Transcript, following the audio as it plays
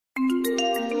Good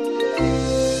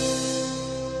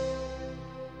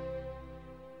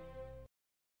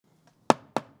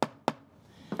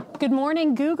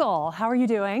morning, Google. How are you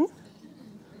doing? It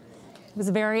was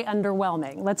very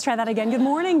underwhelming. Let's try that again. Good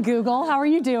morning, Google. How are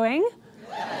you doing?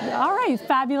 All right,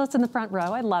 fabulous in the front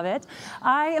row. I love it.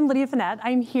 I am Lydia Fenet.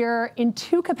 I'm here in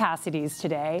two capacities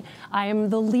today. I am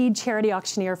the lead charity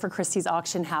auctioneer for Christie's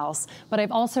Auction House, but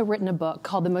I've also written a book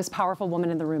called The Most Powerful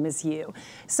Woman in the Room Is You.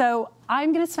 So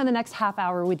I'm going to spend the next half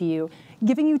hour with you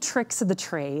giving you tricks of the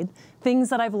trade, things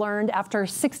that I've learned after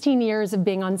 16 years of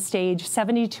being on stage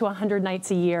 70 to 100 nights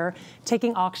a year,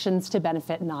 taking auctions to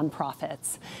benefit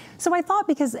nonprofits. So I thought,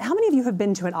 because how many of you have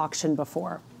been to an auction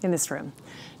before in this room?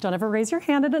 Don't ever raise your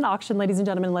hand at an auction, ladies and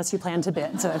gentlemen, unless you plan to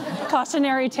bid. So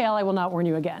cautionary tale, I will not warn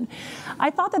you again.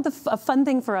 I thought that a fun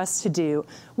thing for us to do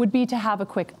would be to have a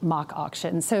quick mock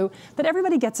auction so that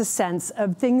everybody gets a sense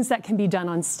of things that can be done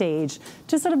on stage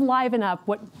to sort of liven up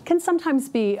what can sometimes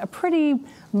be a pretty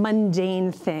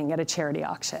mundane thing at a charity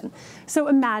auction. So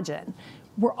imagine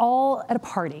we're all at a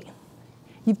party.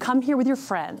 You've come here with your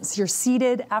friends. You're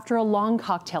seated after a long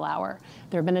cocktail hour.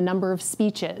 There have been a number of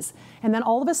speeches. And then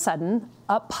all of a sudden,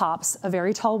 up pops a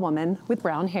very tall woman with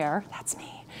brown hair. That's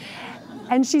me.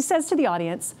 And she says to the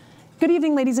audience, "Good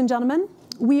evening, ladies and gentlemen.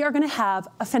 We are going to have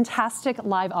a fantastic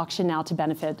live auction now to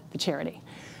benefit the charity."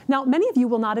 Now, many of you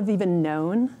will not have even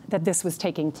known that this was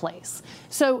taking place.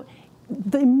 So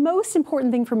the most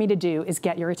important thing for me to do is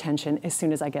get your attention as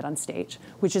soon as I get on stage,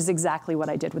 which is exactly what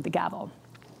I did with the gavel.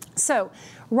 So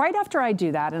right after I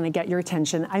do that and I get your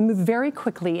attention, I move very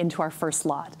quickly into our first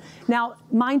lot. Now,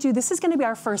 mind you, this is going to be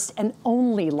our first and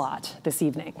only lot this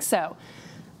evening. So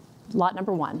lot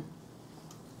number one.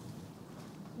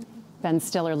 Ben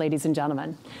Stiller, ladies and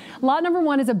gentlemen. Lot number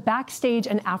one is a backstage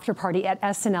and after party at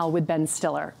SNL with Ben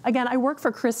Stiller. Again, I work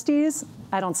for Christie's.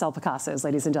 I don't sell Picassos,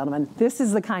 ladies and gentlemen. This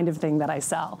is the kind of thing that I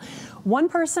sell. One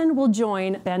person will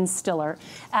join Ben Stiller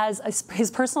as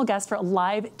his personal guest for a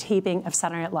live taping of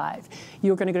Saturday Night Live.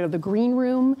 You're going to go to the green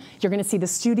room. You're going to see the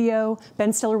studio.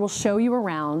 Ben Stiller will show you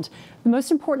around. The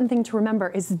most important thing to remember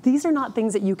is these are not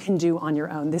things that you can do on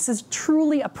your own. This is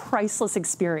truly a priceless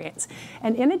experience.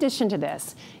 And in addition to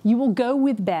this, you will go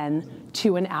with Ben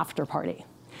to an after party.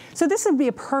 So this would be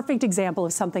a perfect example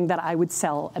of something that I would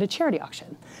sell at a charity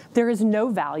auction. There is no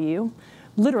value,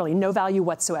 literally no value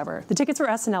whatsoever. The tickets for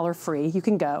SNL are free, you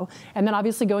can go. And then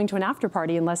obviously going to an after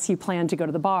party, unless you plan to go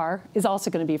to the bar, is also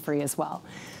going to be free as well.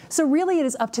 So really it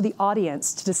is up to the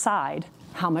audience to decide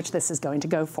how much this is going to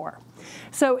go for.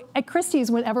 So at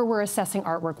Christie's, whenever we're assessing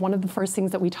artwork, one of the first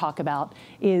things that we talk about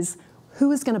is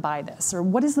who is going to buy this? Or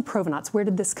what is the provenance? Where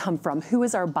did this come from? Who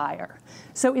is our buyer?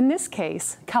 So in this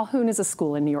case, Calhoun is a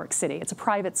school in New York City. It's a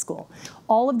private school.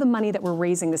 All of the money that we're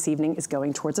raising this evening is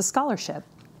going towards a scholarship.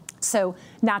 So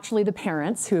naturally, the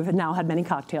parents, who have now had many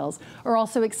cocktails, are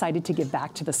also excited to give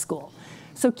back to the school.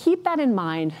 So keep that in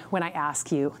mind when I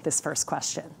ask you this first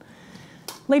question.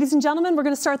 Ladies and gentlemen, we're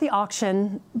going to start the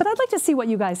auction, but I'd like to see what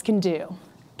you guys can do.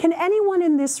 Can anyone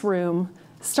in this room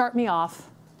start me off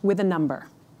with a number?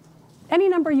 Any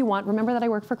number you want. Remember that I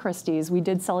work for Christie's. We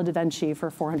did sell a Da Vinci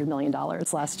for $400 million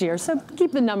last year, so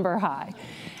keep the number high.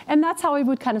 And that's how we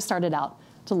would kind of start it out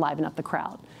to liven up the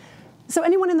crowd. So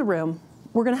anyone in the room,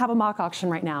 we're going to have a mock auction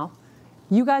right now.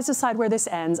 You guys decide where this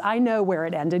ends. I know where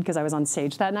it ended because I was on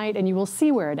stage that night, and you will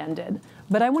see where it ended.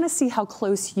 But I want to see how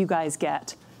close you guys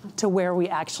get to where we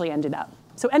actually ended up.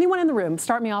 So anyone in the room,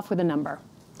 start me off with a number.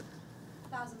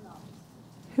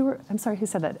 $1,000. I'm sorry, who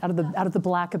said that? Out of the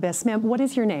black abyss. Ma'am, what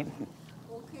is your name?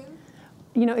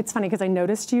 You know, it's funny because I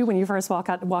noticed you when you first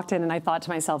walked in, and I thought to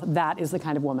myself, that is the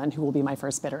kind of woman who will be my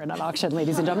first bidder in an auction,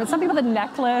 ladies and gentlemen. Some people had a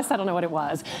necklace. I don't know what it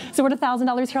was. So we're at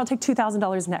 $1,000 here. I'll take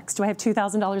 $2,000 next. Do I have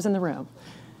 $2,000 in the room?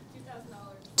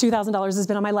 $2,000 has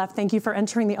been on my left. Thank you for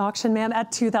entering the auction, ma'am.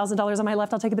 At $2,000 on my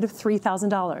left, I'll take a bid of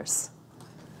 $3,000.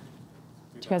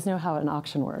 Do you guys know how an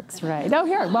auction works, right? Oh,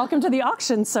 here, welcome to the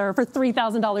auction, sir, for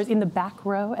 $3,000 in the back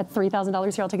row. At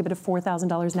 $3,000 here, I'll take a bid of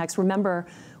 $4,000 next. Remember,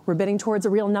 we're bidding towards a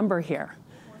real number here.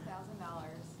 $4,000.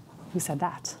 Who said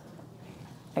that?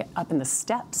 Up in the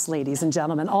steps, ladies and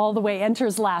gentlemen. All the way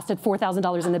enters last at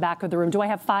 $4,000 in the back of the room. Do I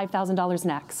have $5,000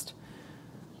 next?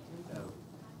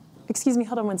 Excuse me,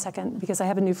 hold on one second, because I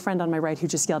have a new friend on my right who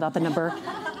just yelled out the number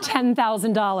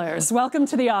 $10,000. Welcome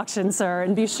to the auction, sir,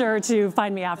 and be sure to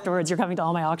find me afterwards. You're coming to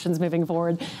all my auctions moving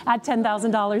forward at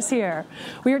 $10,000 here.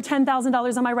 We are at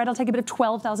 $10,000 on my right. I'll take a bid of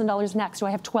 $12,000 next. Do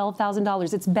I have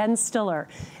 $12,000? It's Ben Stiller.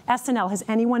 SNL. Has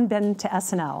anyone been to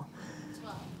SNL?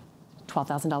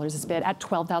 $12,000 is bid. At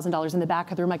 $12,000 in the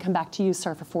back of the room, I come back to you,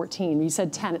 sir, for 14. You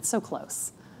said 10. It's so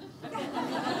close.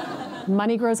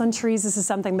 Money grows on trees. This is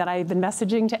something that I've been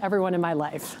messaging to everyone in my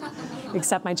life,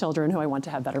 except my children, who I want to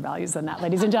have better values than that,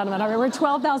 ladies and gentlemen. All right, we're at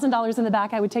 $12,000 in the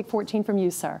back. I would take 14 from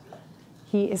you, sir.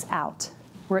 He is out.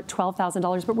 We're at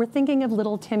 $12,000, but we're thinking of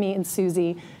little Timmy and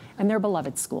Susie and their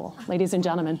beloved school. Ladies and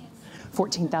gentlemen,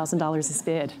 $14,000 is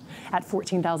bid. At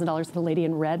 $14,000, the lady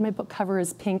in red, my book cover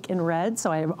is pink and red,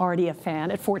 so I am already a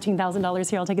fan. At $14,000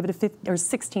 here, I'll take it to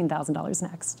 $16,000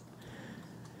 next.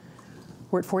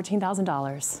 We're at $14,000.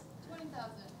 $20,000.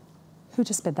 Who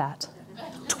just bid that?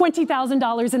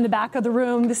 $20,000 in the back of the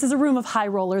room. This is a room of high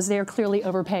rollers. They are clearly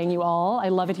overpaying you all. I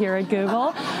love it here at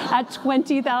Google. At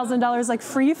 $20,000, like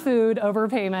free food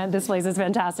overpayment. This place is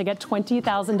fantastic. At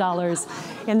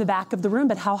 $20,000 in the back of the room.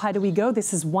 But how high do we go?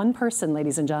 This is one person,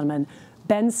 ladies and gentlemen.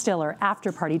 Ben Stiller,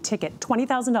 after party ticket,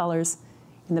 $20,000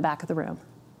 in the back of the room.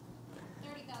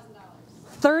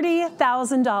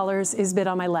 $30,000 is bid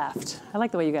on my left. I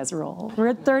like the way you guys roll. We're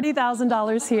at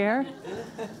 $30,000 here.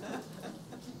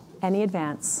 Any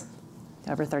advance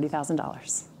over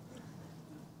 $30,000?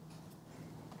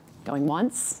 Going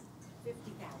once?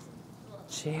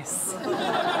 50,000. Jeez.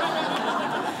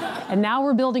 And now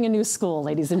we're building a new school,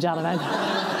 ladies and gentlemen.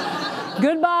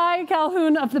 Goodbye,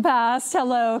 Calhoun of the past.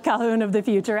 Hello, Calhoun of the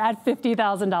future, at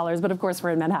 $50,000. But of course, we're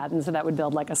in Manhattan, so that would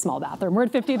build like a small bathroom. We're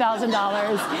at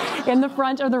 $50,000 in the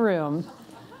front of the room.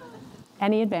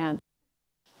 Any advance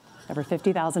over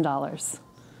 $50,000?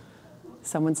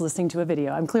 Someone's listening to a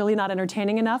video. I'm clearly not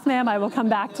entertaining enough, ma'am. I will come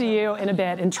back to you in a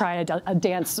bit and try a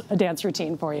dance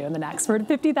routine for you in the next. We're at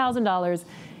 $50,000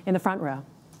 in the front row.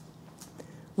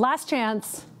 Last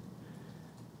chance.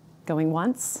 Going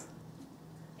once.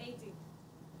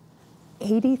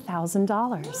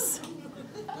 $80,000.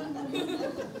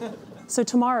 So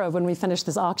tomorrow, when we finish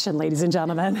this auction, ladies and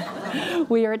gentlemen,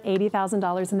 we are at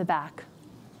 $80,000 in the back.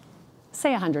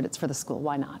 Say 100, it's for the school,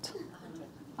 why not?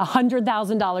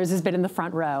 $100,000 has been in the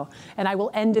front row, and I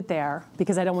will end it there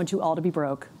because I don't want you all to be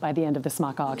broke by the end of this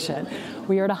mock auction.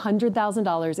 We are at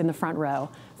 $100,000 in the front row.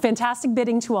 Fantastic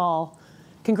bidding to all.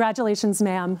 Congratulations,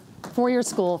 ma'am, for your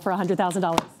school for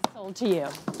 $100,000 sold to you.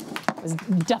 It was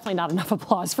definitely not enough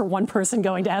applause for one person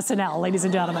going to SNL, ladies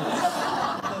and gentlemen.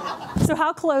 So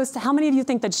how many of you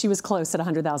think that she was close at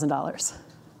 $100,000?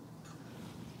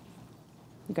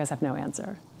 You guys have no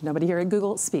answer. Nobody here at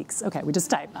Google speaks. Okay, we just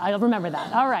type. I'll remember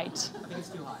that. All right. I think it's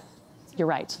too high. You're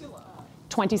right.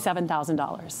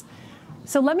 $27,000.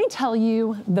 So let me tell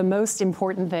you the most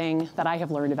important thing that I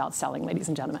have learned about selling, ladies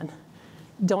and gentlemen.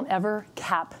 Don't ever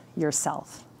cap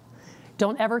yourself.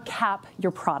 Don't ever cap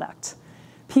your product.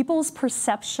 People's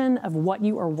perception of what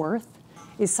you are worth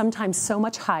is sometimes so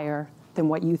much higher than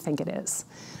what you think it is.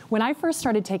 When I first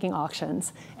started taking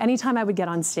auctions, anytime I would get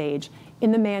on stage,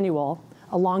 in the manual,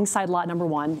 alongside lot number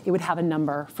 1, it would have a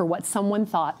number for what someone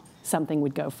thought something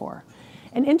would go for.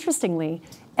 And interestingly,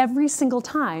 every single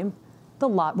time, the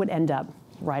lot would end up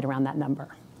right around that number.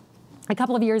 A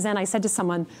couple of years in, I said to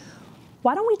someone,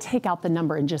 why don't we take out the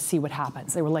number and just see what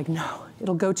happens? They were like, no,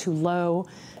 it'll go too low.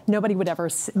 Nobody would ever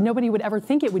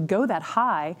think it would go that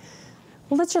high.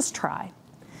 Well, let's just try.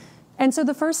 And so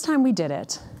the first time we did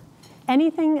it,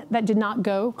 anything that did not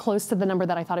go close to the number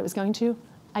that I thought it was going to,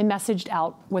 I messaged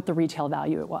out what the retail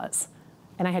value it was.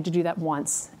 And I had to do that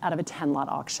once out of a 10-lot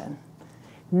auction.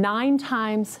 9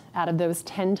 times out of those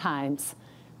 10 times,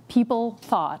 people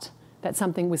thought that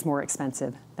something was more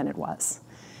expensive than it was.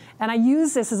 And I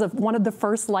use this as one of the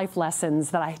first life lessons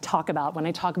that I talk about when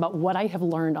I talk about what I have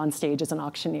learned on stage as an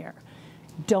auctioneer.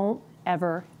 Don't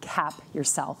ever cap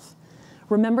yourself.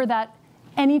 Remember that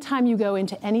anytime you go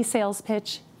into any sales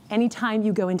pitch, anytime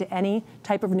you go into any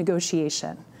type of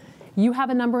negotiation, you have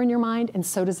a number in your mind, and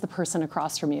so does the person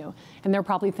across from you. And they're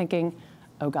probably thinking,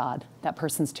 oh God, that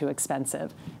person's too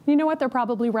expensive. You know what? They're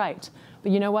probably right.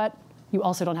 But you know what? You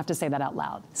also don't have to say that out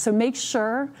loud. So make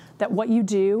sure that what you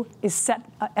do is set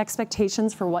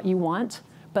expectations for what you want,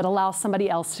 but allow somebody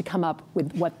else to come up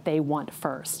with what they want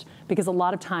first. Because a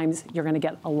lot of times, you're going to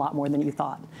get a lot more than you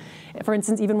thought. For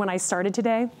instance, even when I started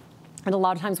today, and a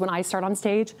lot of times when I start on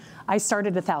stage, I start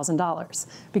at $1,000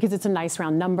 because it's a nice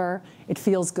round number, it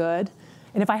feels good.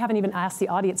 And if I haven't even asked the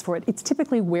audience for it, it's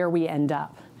typically where we end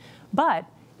up. But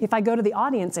if I go to the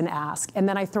audience and ask, and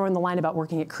then I throw in the line about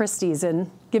working at Christie's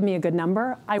and give me a good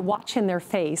number, I watch in their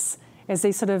face as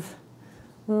they sort of,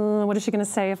 what is she going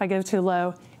to say if I go too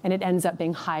low? And it ends up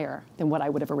being higher than what I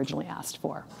would have originally asked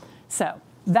for. So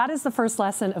that is the first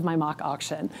lesson of my mock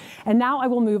auction. And now I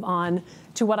will move on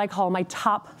to what I call my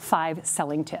top 5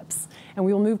 selling tips. And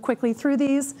we will move quickly through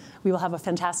these. We will have a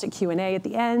fantastic Q&A at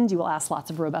the end. You will ask lots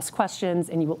of robust questions,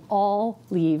 and you will all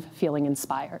leave feeling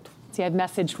inspired. See, I've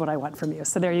messaged what I want from you,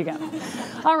 so there you go.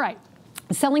 All right,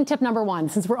 Selling tip number one,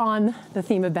 since we're on the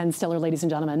theme of Ben Stiller, ladies and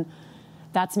gentlemen,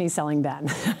 that's me selling Ben.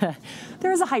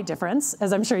 There is a height difference,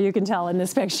 as I'm sure you can tell in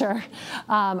this picture.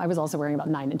 I was also wearing about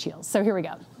 9-inch heels. So here we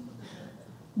go.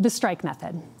 The strike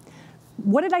method.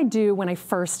 What did I do when I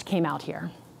first came out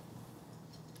here?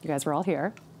 You guys were all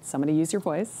here. Somebody use your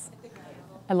voice.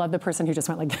 I love the person who just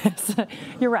went like this.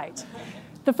 You're right.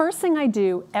 The first thing I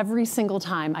do every single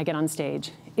time I get on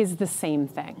stage is the same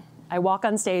thing. I walk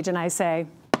on stage and I say,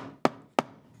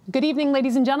 good evening,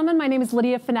 ladies and gentlemen. My name is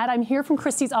Lydia Fenet. I'm here from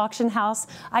Christie's Auction House.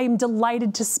 I am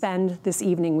delighted to spend this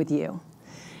evening with you.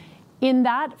 In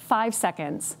that 5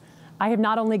 seconds, I have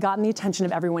not only gotten the attention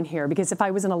of everyone here, because if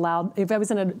I was in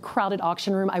a crowded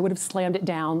auction room, I would have slammed it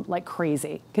down like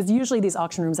crazy. Because usually these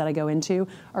auction rooms that I go into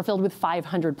are filled with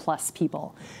 500 plus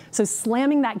people. So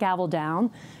slamming that gavel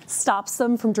down stops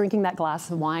them from drinking that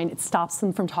glass of wine. It stops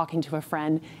them from talking to a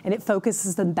friend, and it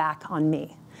focuses them back on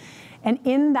me. And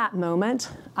in that moment,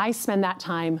 I spend that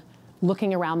time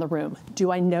looking around the room.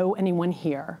 Do I know anyone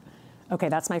here? Okay,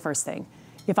 that's my first thing.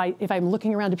 If I'm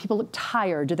looking around, do people look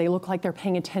tired? Do they look like they're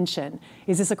paying attention?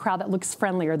 Is this a crowd that looks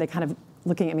friendly? Or are they kind of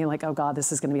looking at me like, oh God,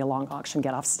 this is gonna be a long auction,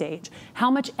 get off stage?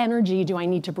 How much energy do I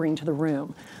need to bring to the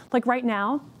room? Like right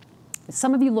now,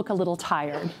 some of you look a little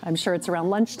tired. I'm sure it's around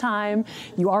lunchtime.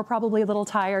 You are probably a little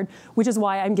tired, which is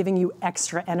why I'm giving you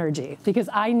extra energy, because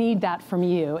I need that from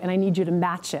you and I need you to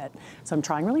match it. So I'm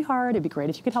trying really hard. It'd be great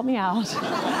if you could help me out.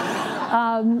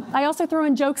 I also throw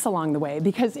in jokes along the way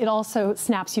because it also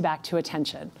snaps you back to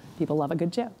attention. People love a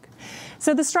good joke.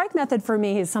 So the strike method for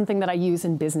me is something that I use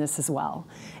in business as well.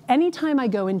 Anytime I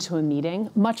go into a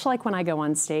meeting, much like when I go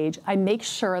on stage, I make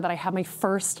sure that I have my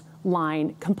first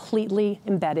line completely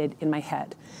embedded in my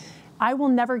head. I will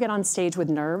never get on stage with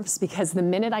nerves because the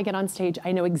minute I get on stage,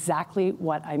 I know exactly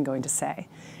what I'm going to say.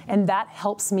 And that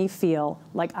helps me feel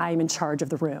like I'm in charge of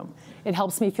the room. It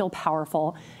helps me feel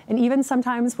powerful. And even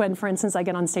sometimes when, for instance, I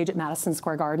get on stage at Madison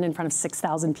Square Garden in front of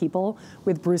 6,000 people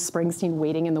with Bruce Springsteen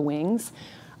waiting in the wings,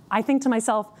 I think to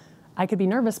myself, I could be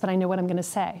nervous, but I know what I'm going to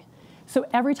say. So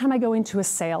every time I go into a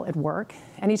sale at work,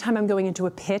 anytime I'm going into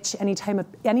a pitch, any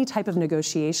type of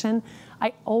negotiation,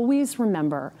 I always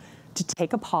remember to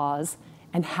take a pause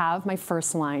and have my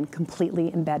first line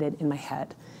completely embedded in my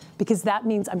head. Because that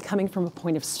means I'm coming from a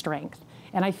point of strength.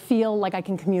 And I feel like I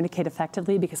can communicate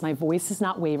effectively because my voice is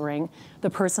not wavering. The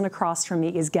person across from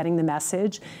me is getting the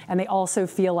message. And they also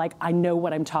feel like I know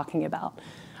what I'm talking about.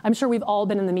 I'm sure we've all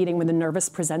been in the meeting when the nervous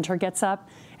presenter gets up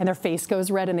and their face goes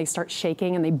red and they start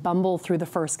shaking and they bumble through the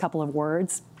first couple of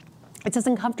words. It's as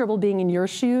uncomfortable being in your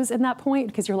shoes in that point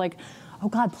because you're like, oh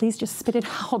God, please just spit it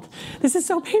out. This is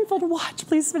so painful to watch,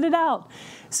 please spit it out.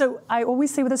 So I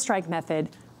always say with a strike method,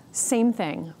 same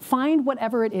thing. Find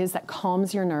whatever it is that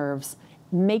calms your nerves.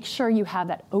 Make sure you have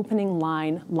that opening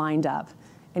line lined up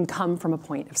and come from a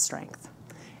point of strength.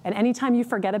 And anytime you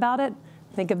forget about it,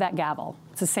 think of that gavel.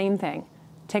 It's the same thing.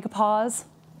 Take a pause.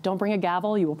 Don't bring a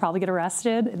gavel. You will probably get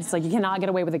arrested. It's like you cannot get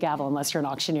away with a gavel unless you're an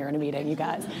auctioneer in a meeting, you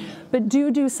guys. But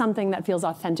do something that feels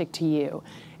authentic to you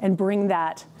and bring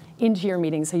that into your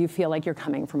meeting so you feel like you're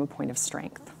coming from a point of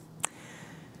strength.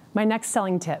 My next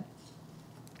selling tip,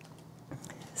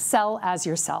 sell as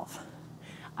yourself.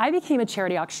 I became a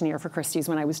charity auctioneer for Christie's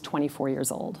when I was 24 years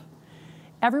old.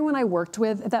 Everyone I worked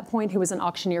with at that point who was an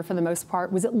auctioneer for the most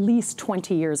part was at least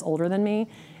 20 years older than me,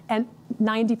 and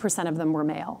 90% of them were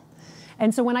male.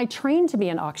 And so when I trained to be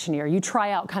an auctioneer, you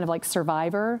try out kind of like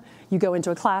Survivor. You go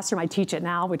into a classroom, I teach it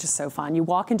now, which is so fun. You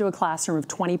walk into a classroom of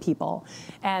 20 people,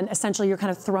 and essentially you're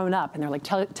kind of thrown up, and they're like,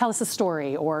 tell us a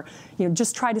story, or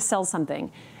just try to sell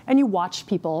something. And you watch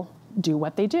people do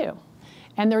what they do.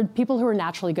 And there are people who are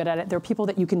naturally good at it. There are people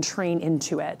that you can train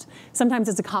into it. Sometimes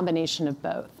it's a combination of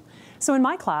both. So in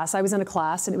my class, I was in a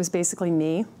class, and it was basically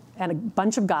me and a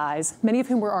bunch of guys, many of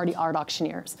whom were already art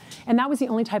auctioneers. And that was the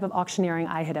only type of auctioneering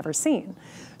I had ever seen.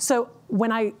 So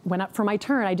when I went up for my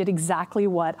turn, I did exactly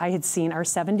what I had seen our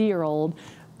 70-year-old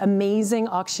amazing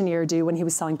auctioneer do when he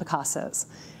was selling Picassos.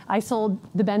 I sold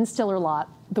the Ben Stiller lot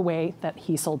the way that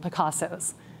he sold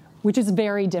Picassos, which is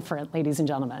very different, ladies and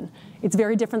gentlemen. It's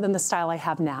very different than the style I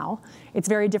have now. It's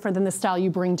very different than the style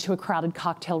you bring to a crowded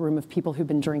cocktail room of people who've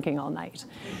been drinking all night.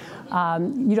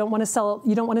 You don't want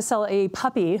to sell a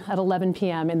puppy at 11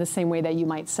 p.m. in the same way that you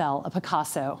might sell a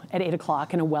Picasso at 8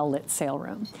 o'clock in a well-lit sale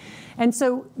room. And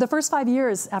so the first 5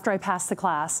 years after I passed the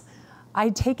class,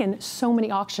 I'd taken so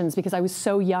many auctions because I was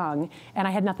so young and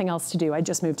I had nothing else to do. I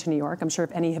just moved to New York. I'm sure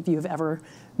if any of you have ever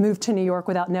moved to New York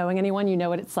without knowing anyone, you know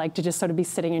what it's like to just sort of be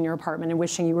sitting in your apartment and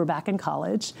wishing you were back in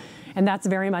college. And that's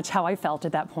very much how I felt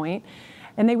at that point.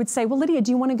 And they would say, well, Lydia,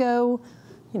 do you want to go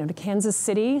to Kansas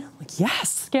City. Like,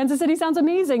 yes, Kansas City sounds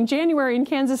amazing. January in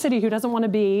Kansas City. Who doesn't want to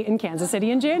be in Kansas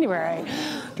City in January?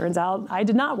 Turns out I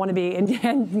did not want to be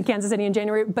in Kansas City in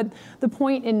January. But the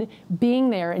point in being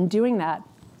there and doing that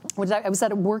was I was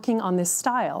working on this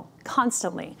style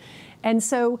constantly. And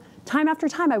so time after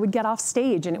time, I would get off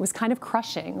stage, and it was kind of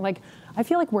crushing. Like, I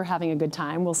feel like we're having a good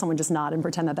time. Will someone just nod and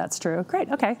pretend that that's true? Great,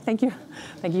 okay, thank you.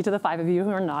 Thank you to the 5 of you who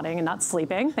are nodding and not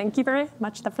sleeping. Thank you very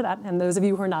much for that, and those of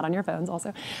you who are not on your phones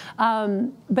also.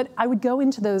 But I would go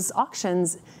into those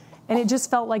auctions, and it just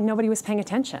felt like nobody was paying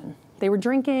attention. They were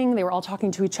drinking, they were all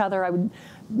talking to each other. I would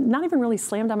not even really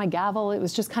slam down my gavel. It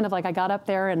was just kind of like I got up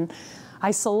there and I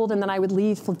sold, and then I would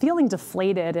leave feeling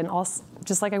deflated and also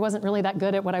just like I wasn't really that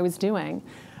good at what I was doing.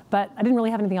 But I didn't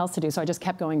really have anything else to do, so I just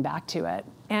kept going back to it.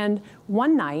 And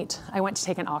one night, I went to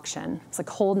take an auction. It's a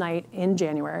cold night in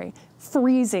January,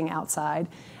 freezing outside.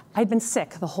 I'd been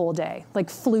sick the whole day, like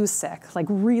flu sick, like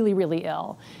really, really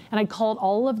ill. And I'd called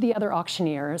all of the other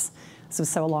auctioneers. This was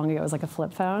so long ago, it was like a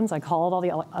flip phone. So I called all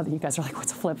the other, you guys are like,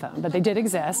 what's a flip phone? But they did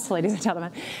exist, ladies and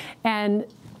gentlemen. And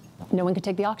no one could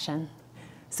take the auction.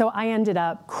 So I ended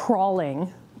up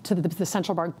crawling to the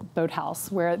Central Park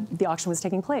Boathouse where the auction was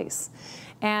taking place.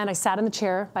 And I sat in the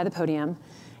chair by the podium,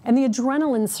 and the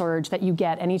adrenaline surge that you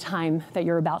get anytime that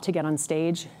you're about to get on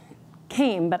stage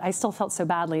came, but I still felt so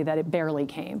badly that it barely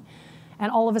came.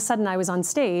 And all of a sudden I was on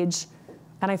stage,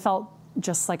 and I felt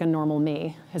just like a normal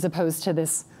me, as opposed to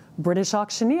this British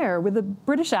auctioneer with a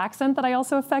British accent that I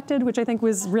also affected, which I think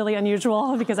was really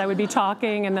unusual because I would be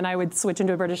talking and then I would switch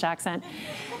into a British accent.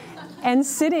 And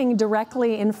sitting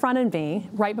directly in front of me,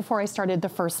 right before I started the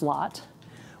first lot,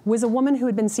 was a woman who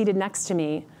had been seated next to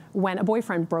me when a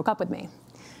boyfriend broke up with me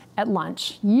at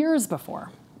lunch years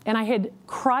before. And I had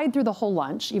cried through the whole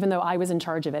lunch, even though I was in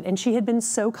charge of it. And she had been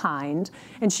so kind.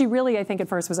 And she really, I think at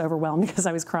first was overwhelmed because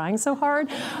I was crying so hard.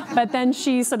 But then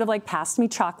she sort of like passed me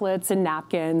chocolates and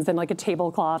napkins and like a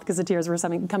tablecloth because the tears were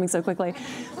coming so quickly.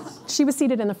 She was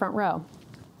seated in the front row.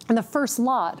 And the first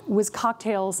lot was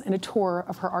cocktails and a tour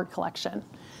of her art collection.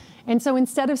 And so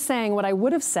instead of saying what I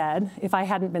would have said if I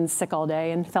hadn't been sick all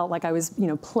day and felt like I was,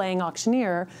 playing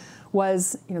auctioneer,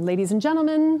 was, ladies and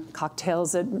gentlemen,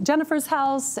 cocktails at Jennifer's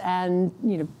house and,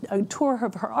 a tour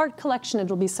of her art collection.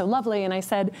 It'll be so lovely. And I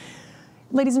said,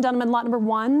 ladies and gentlemen, lot number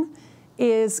 1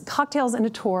 is cocktails and a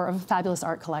tour of a fabulous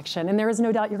art collection. And there is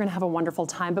no doubt you're going to have a wonderful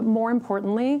time. But more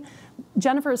importantly,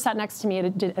 Jennifer sat next to me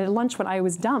at a lunch when I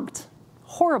was dumped.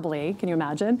 Horribly, can you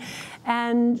imagine?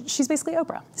 And she's basically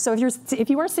Oprah. So if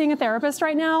you are seeing a therapist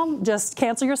right now, just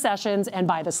cancel your sessions and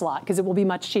buy the slot because it will be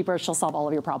much cheaper. She'll solve all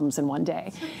of your problems in one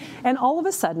day. And all of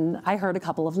a sudden, I heard a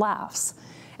couple of laughs.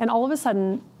 And all of a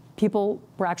sudden, people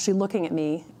were actually looking at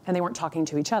me and they weren't talking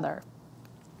to each other.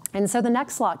 And so the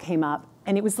next slot came up,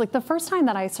 and it was like the first time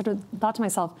that I sort of thought to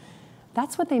myself,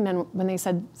 that's what they meant when they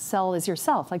said sell as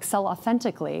yourself, like sell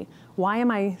authentically. Why am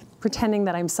I pretending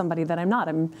that I'm somebody that I'm not?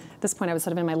 At this point, I was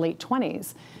sort of in my late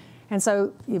 20s. And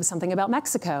so it was something about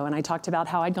Mexico, and I talked about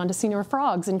how I'd gone to Senior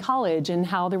Frogs in college and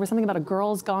how there was something about a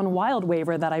Girls Gone Wild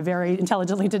waiver that I very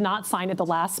intelligently did not sign at the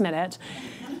last minute.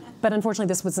 But unfortunately,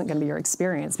 this wasn't going to be your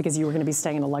experience because you were going to be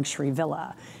staying in a luxury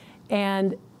villa.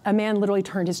 And a man literally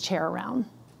turned his chair around.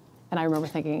 And I remember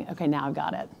thinking, okay, now I've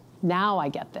got it. Now I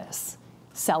get this.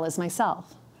 Sell as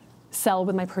myself. Sell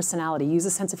with my personality. Use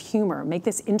a sense of humor. Make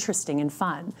this interesting and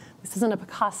fun. This isn't a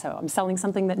Picasso. I'm selling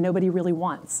something that nobody really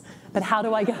wants. But how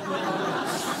do I get...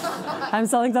 I'm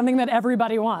selling something that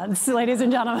everybody wants, ladies and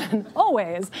gentlemen,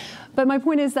 always. But my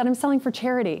point is that I'm selling for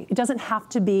charity. It doesn't have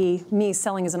to be me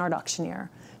selling as an art auctioneer.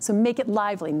 So make it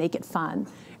lively, make it fun.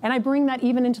 And I bring that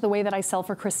even into the way that I sell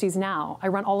for Christie's now. I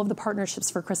run all of the partnerships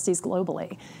for Christie's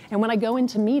globally. And when I go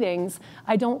into meetings,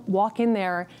 I don't walk in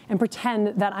there and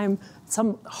pretend that I'm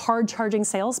some hard-charging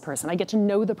salesperson. I get to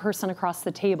know the person across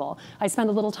the table. I spend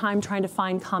a little time trying to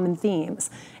find common themes.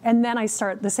 And then I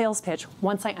start the sales pitch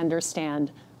once I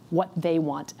understand what they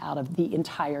want out of the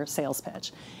entire sales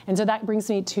pitch. And so that brings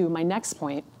me to my next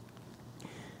point.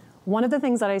 One of the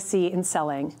things that I see in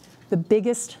selling, the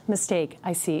biggest mistake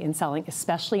I see in selling,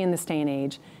 especially in this day and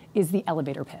age, is the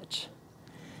elevator pitch.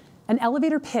 An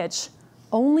elevator pitch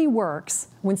only works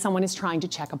when someone is trying to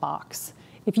check a box.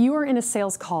 If you are in a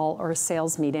sales call or a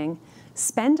sales meeting,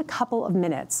 spend a couple of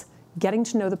minutes getting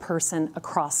to know the person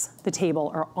across the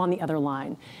table or on the other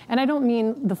line. And I don't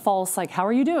mean the false, like, how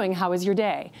are you doing? How was your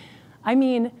day? I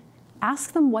mean,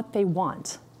 ask them what they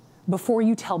want before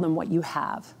you tell them what you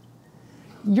have.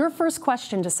 Your first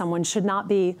question to someone should not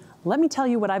be, let me tell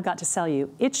you what I've got to sell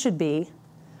you. It should be,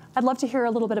 I'd love to hear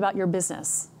a little bit about your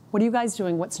business. What are you guys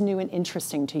doing? What's new and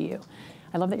interesting to you?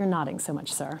 I love that you're nodding so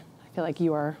much, sir. I feel like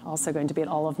you are also going to be at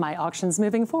all of my auctions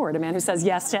moving forward, a man who says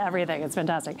yes to everything. It's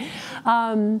fantastic.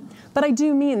 But I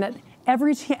do mean that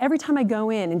every time I go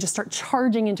in and just start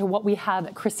charging into what we have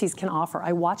that Christie's can offer,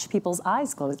 I watch people's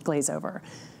eyes glaze over.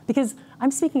 Because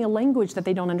I'm speaking a language that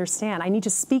they don't understand. I need to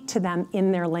speak to them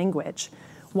in their language.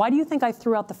 Why do you think I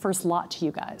threw out the first lot to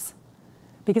you guys?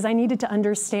 Because I needed to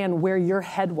understand where your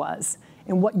head was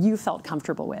and what you felt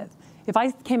comfortable with. If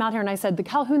I came out here and I said, the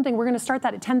Calhoun thing, we're going to start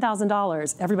that at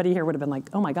 $10,000, everybody here would have been like,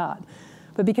 oh my God.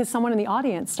 But because someone in the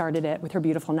audience started it with her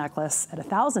beautiful necklace at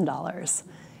 $1,000,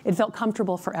 it felt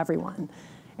comfortable for everyone.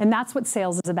 And that's what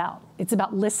sales is about. It's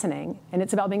about listening, and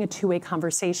it's about being a two-way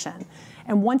conversation.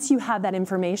 And once you have that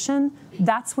information,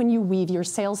 that's when you weave your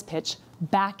sales pitch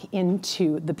back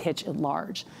into the pitch at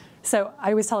large. So I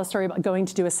always tell a story about going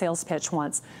to do a sales pitch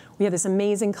once. We had this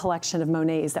amazing collection of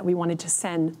Monets that we wanted to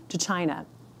send to China.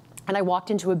 And I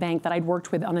walked into a bank that I'd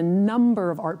worked with on a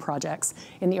number of art projects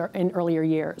in earlier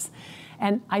years.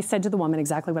 And I said to the woman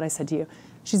exactly what I said to you.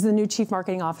 She's the new chief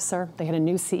marketing officer. They had a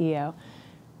new CEO.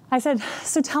 I said,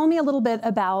 so tell me a little bit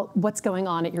about what's going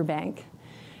on at your bank.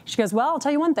 She goes, well, I'll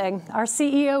tell you one thing. Our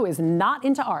CEO is not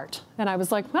into art. And I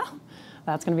was like, well,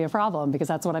 that's going to be a problem because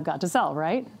that's what I've got to sell,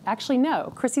 right? Actually,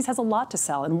 no. Christie's has a lot to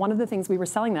sell. And one of the things we were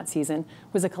selling that season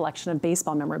was a collection of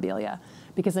baseball memorabilia.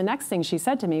 Because the next thing she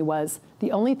said to me was,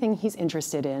 the only thing he's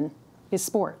interested in is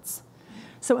sports.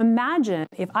 So imagine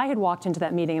if I had walked into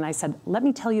that meeting and I said, let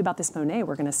me tell you about this Monet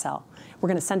we're going to sell. We're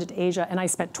going to send it to Asia. And I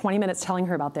spent 20 minutes telling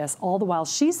her about this, all the while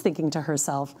she's thinking to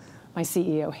herself, my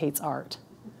CEO hates art.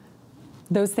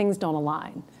 Those things don't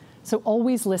align. So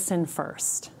always listen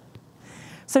first.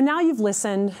 So now you've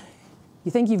listened.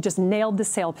 You think you've just nailed the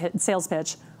sales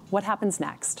pitch. What happens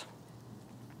next?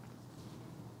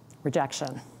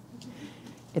 Rejection.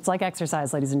 It's like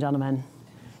exercise, ladies and gentlemen.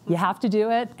 You have to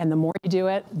do it, and the more you do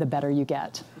it, the better you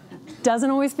get. Doesn't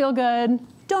always feel good,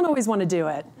 don't always want to do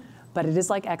it, but it is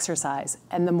like exercise.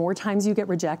 And the more times you get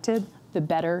rejected, the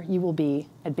better you will be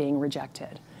at being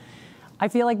rejected. I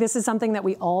feel like this is something that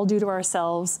we all do to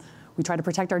ourselves. We try to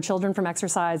protect our children from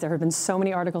exercise. There have been so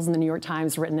many articles in the New York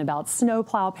Times written about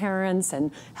snowplow parents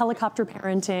and helicopter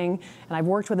parenting, and I've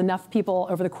worked with enough people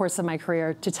over the course of my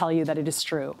career to tell you that it is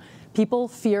true. People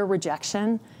fear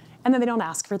rejection, and then they don't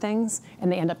ask for things,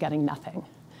 and they end up getting nothing.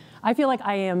 I feel like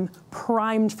I am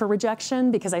primed for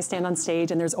rejection because I stand on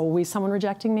stage and there's always someone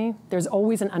rejecting me. There's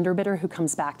always an underbidder who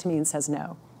comes back to me and says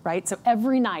no, right? So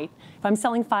every night, if I'm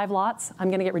selling 5 lots, I'm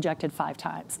gonna get rejected 5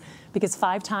 times because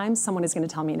 5 times someone is gonna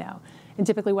tell me no. And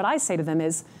typically what I say to them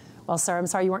is, well, sir, I'm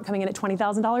sorry you weren't coming in at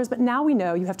 $20,000, but now we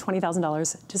know you have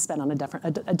 $20,000 to spend on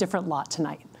a different lot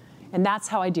tonight. And that's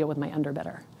how I deal with my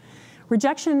underbidder.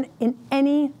 Rejection in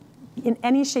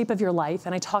any shape of your life,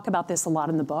 and I talk about this a lot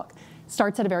in the book,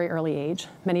 starts at a very early age.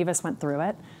 Many of us went through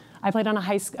it. I played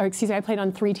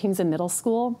on 3 teams in middle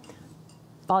school,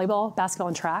 volleyball, basketball,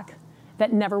 and track,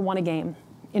 that never won a game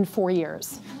in 4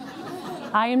 years.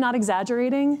 I am not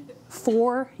exaggerating,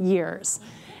 4 years.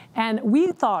 And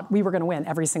we thought we were gonna win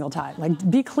every single time, like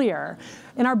be clear.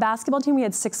 In our basketball team, we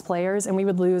had 6 players and we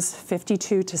would lose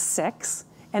 52-6.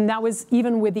 And that was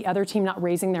even with the other team not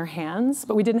raising their hands,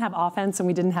 but we didn't have offense and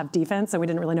we didn't have defense and we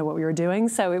didn't really know what we were doing,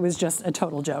 so it was just a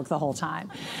total joke the whole time.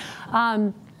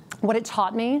 What it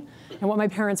taught me, and what my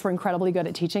parents were incredibly good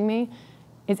at teaching me,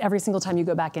 is every single time you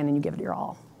go back in and you give it your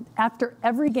all. After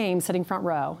every game sitting front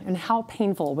row, and how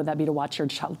painful would that be to watch your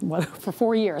child, for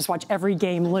 4 years, watch every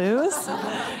game lose?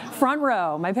 Front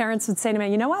row, my parents would say to me,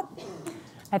 you know what?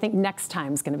 I think next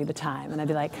time's gonna be the time. And I'd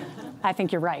be like, I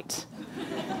think you're right.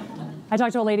 I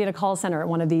talked to a lady at a call center at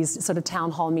one of these sort of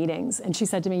town hall meetings, and she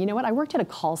said to me, you know what, I worked at a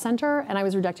call center and I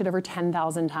was rejected over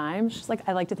 10,000 times. She's like,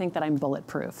 I like to think that I'm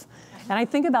bulletproof. And I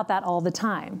think about that all the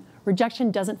time.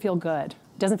 Rejection doesn't feel good.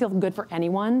 It doesn't feel good for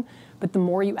anyone, but the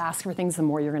more you ask for things, the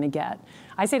more you're gonna get.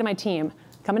 I say to my team,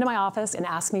 come into my office and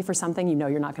ask me for something you know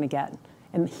you're not gonna get.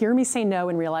 And hear me say no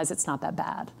and realize it's not that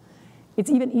bad.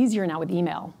 It's even easier now with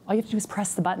email. All you have to do is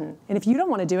press the button. And if you don't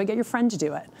wanna do it, get your friend to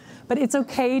do it. But it's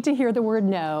okay to hear the word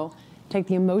no. Take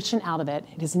the emotion out of it.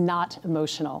 It is not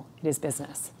emotional, it is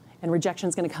business. And rejection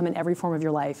is gonna come in every form of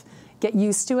your life. Get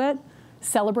used to it,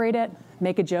 celebrate it,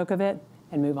 make a joke of it,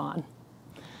 and move on.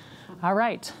 All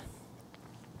right.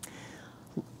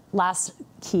 Last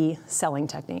key selling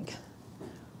technique.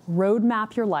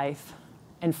 Roadmap your life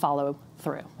and follow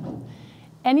through.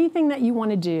 Anything that you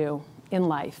wanna do in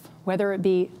life, whether it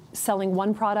be selling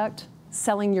one product,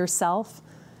 selling yourself,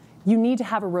 you need to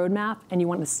have a roadmap and you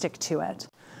want to stick to it.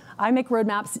 I make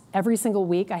roadmaps every single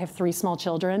week. I have 3 small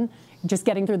children. Just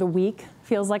getting through the week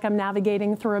feels like I'm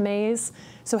navigating through a maze.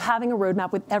 So having a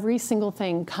roadmap with every single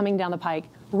thing coming down the pike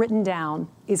written down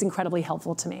is incredibly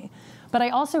helpful to me. But I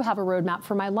also have a roadmap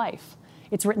for my life.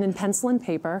 It's written in pencil and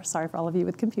paper. Sorry for all of you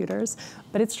with computers,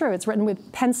 but it's true. It's written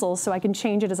with pencil so I can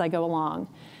change it as I go along.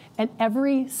 And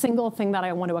every single thing that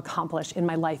I want to accomplish in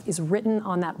my life is written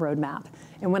on that roadmap.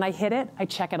 And when I hit it, I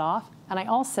check it off. And I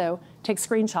also take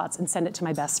screenshots and send it to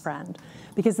my best friend.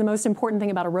 Because the most important thing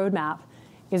about a roadmap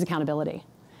is accountability.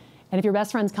 And if your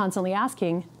best friend's constantly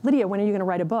asking, Lydia, when are you going to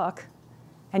write a book?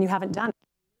 And you haven't done it,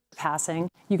 passing,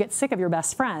 you get sick of your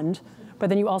best friend, but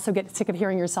then you also get sick of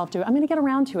hearing yourself do it. I'm going to get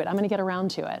around to it. I'm going to get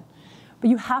around to it. But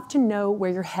you have to know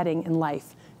where you're heading in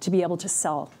life to be able to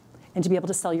sell and to be able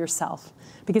to sell yourself.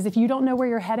 Because if you don't know where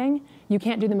you're heading, you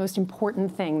can't do the most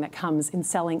important thing that comes in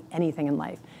selling anything in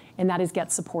life, and that is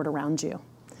get support around you.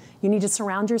 You need to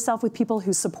surround yourself with people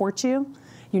who support you.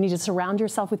 You need to surround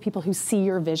yourself with people who see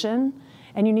your vision,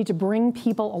 and you need to bring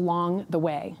people along the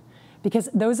way. Because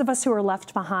those of us who are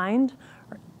left behind,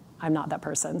 I'm not that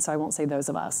person, so I won't say those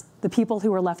of us. The people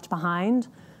who are left behind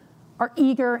are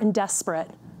eager and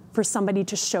desperate for somebody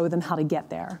to show them how to get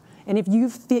there. And if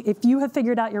you have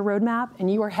figured out your roadmap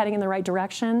and you are heading in the right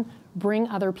direction, bring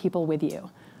other people with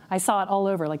you. I saw it all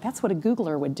over, like that's what a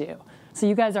Googler would do. So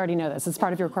you guys already know this, it's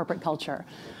part of your corporate culture.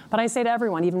 But I say to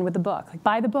everyone, even with the book, like,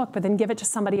 buy the book, but then give it to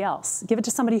somebody else. Give it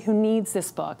to somebody who needs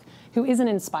this book, who isn't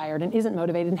inspired and isn't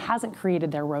motivated and hasn't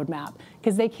created their roadmap,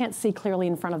 because they can't see clearly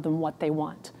in front of them what they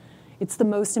want. It's the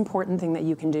most important thing that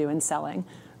you can do in selling,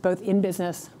 both in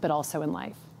business, but also in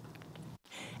life.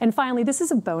 And finally, this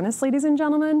is a bonus, ladies and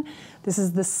gentlemen. This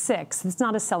is the 6th. It's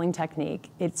not a selling technique.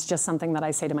 It's just something that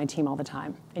I say to my team all the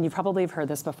time. And you probably have heard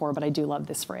this before, but I do love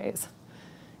this phrase.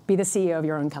 Be the CEO of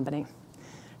your own company.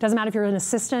 It doesn't matter if you're an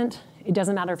assistant. It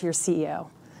doesn't matter if you're CEO.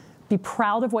 Be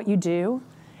proud of what you do.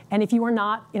 And if you are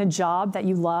not in a job that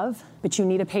you love, but you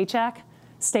need a paycheck,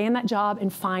 stay in that job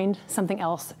and find something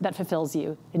else that fulfills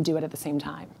you and do it at the same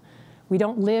time. We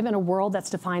don't live in a world that's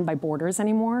defined by borders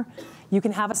anymore. You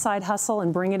can have a side hustle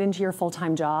and bring it into your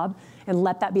full-time job and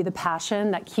let that be the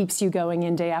passion that keeps you going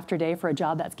in day after day for a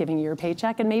job that's giving you your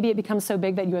paycheck. And maybe it becomes so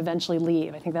big that you eventually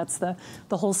leave. I think that's the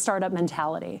whole startup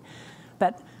mentality.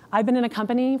 But I've been in a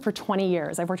company for 20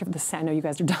 years. I've worked for this, I know you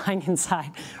guys are dying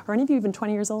inside. Are any of you even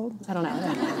 20 years old? I don't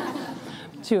know.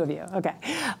 2 of you, okay.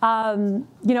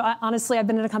 Honestly, I've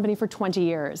been in a company for 20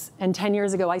 years, and 10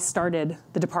 years ago, I started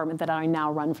the department that I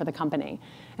now run for the company.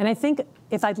 And I think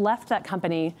if I'd left that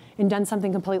company and done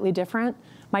something completely different,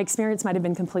 my experience might have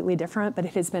been completely different, but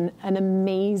it has been an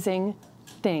amazing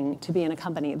thing to be in a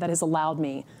company that has allowed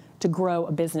me to grow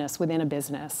a business within a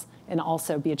business and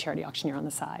also be a charity auctioneer on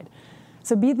the side.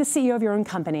 So be the CEO of your own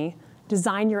company,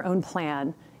 design your own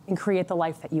plan, and create the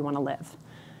life that you want to live.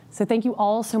 So thank you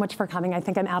all so much for coming. I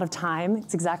think I'm out of time.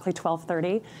 It's exactly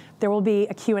 12:30. There will be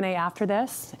a Q&A after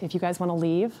this. If you guys want to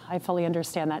leave, I fully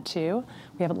understand that too.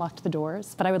 We haven't locked the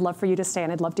doors, but I would love for you to stay,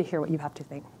 and I'd love to hear what you have to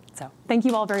think. So thank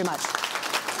you all very much.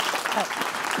 Oh.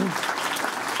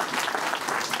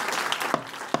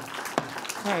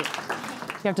 All right.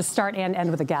 You have to start and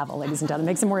end with a gavel, ladies and gentlemen.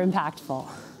 It makes it more impactful.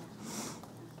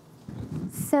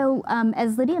 So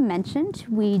as Lydia mentioned,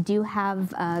 we do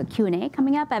have a Q&A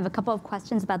coming up. I have a couple of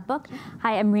questions about the book.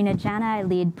 Hi, I'm Reena Jana. I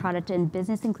lead product and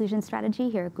business inclusion strategy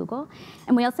here at Google.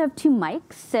 And we also have 2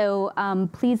 mics, so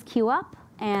please queue up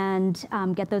and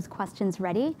get those questions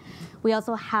ready. We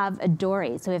also have a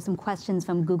Dory, so we have some questions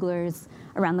from Googlers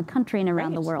around the country and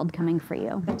around the world coming for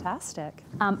you. Fantastic.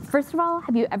 First of all,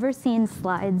 have you ever seen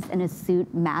slides in a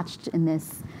suit matched in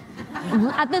this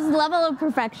at this level of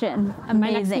perfection? Amazing.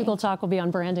 My next Google talk will be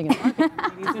on branding and marketing,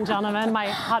 ladies and gentlemen. My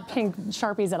hot pink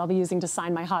Sharpies that I'll be using to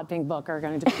sign my hot pink book are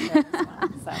going to be there as well.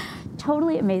 So.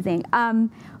 Totally amazing.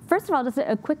 First of all, just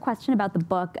a quick question about the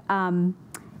book.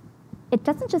 It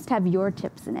doesn't just have your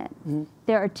tips in it. Mm-hmm.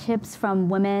 There are tips from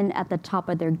women at the top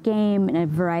of their game in a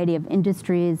variety of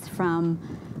industries, from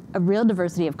a real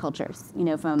diversity of cultures,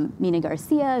 from Mina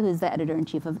Garcia, who's the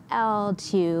editor-in-chief of Elle,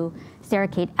 to Sarah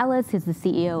Kate Ellis, who's the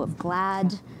CEO of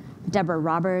GLAAD, Deborah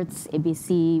Roberts,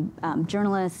 ABC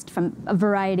journalist, from a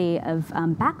variety of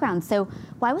backgrounds. So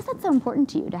why was that so important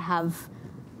to you to have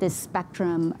this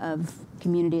spectrum of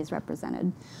communities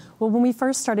represented? Well, when we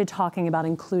first started talking about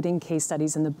including case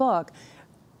studies in the book,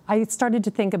 I started to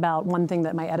think about one thing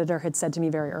that my editor had said to me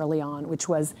very early on, which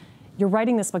was, you're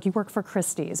writing this book, you work for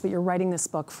Christie's, but you're writing this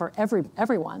book for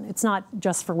everyone. It's not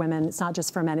just for women, it's not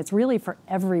just for men, it's really for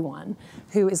everyone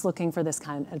who is looking for this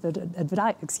kind of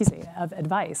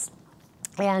advice.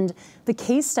 And the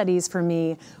case studies for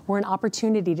me were an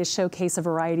opportunity to showcase a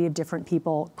variety of different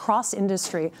people,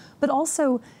 cross-industry, but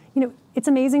also, it's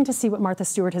amazing to see what Martha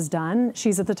Stewart has done.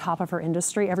 She's at the top of her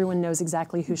industry. Everyone knows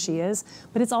exactly who she is.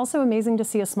 But it's also amazing to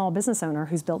see a small business owner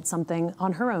who's built something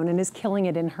on her own and is killing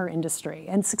it in her industry.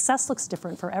 And success looks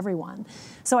different for everyone.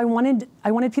 So I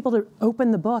wanted people to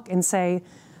open the book and say,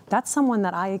 that's someone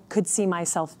that I could see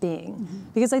myself being. Mm-hmm.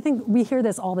 Because I think we hear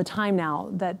this all the time now,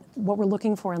 that what we're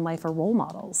looking for in life are role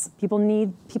models. People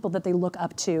need people that they look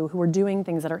up to who are doing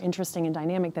things that are interesting and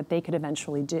dynamic that they could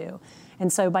eventually do.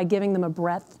 And so by giving them a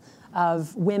breadth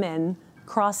of women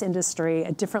cross-industry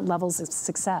at different levels of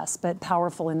success, but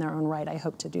powerful in their own right, I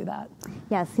hope to do that.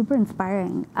 Yeah, super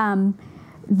inspiring.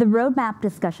 The roadmap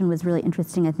discussion was really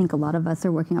interesting. I think a lot of us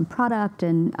are working on product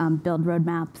and build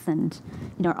roadmaps and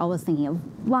are always thinking of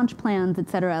launch plans, et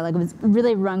cetera. Like, it was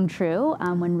really rung true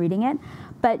when reading it.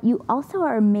 But you also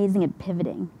are amazing at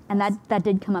pivoting, and that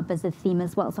did come up as a theme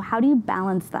as well. So how do you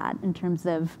balance that in terms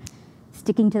of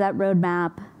sticking to that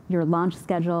roadmap, your launch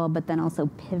schedule, but then also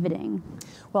pivoting?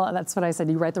 Well, that's what I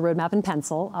said. You write the roadmap in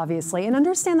pencil, obviously, and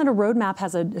understand that a roadmap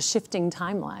has a shifting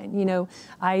timeline.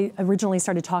 I originally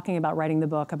started talking about writing the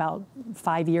book about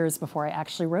 5 years before I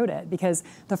actually wrote it, because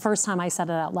the first time I said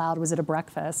it out loud was at a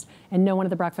breakfast, and no one at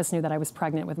the breakfast knew that I was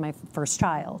pregnant with my first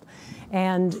child.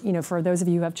 And for those of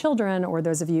you who have children, or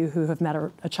those of you who have met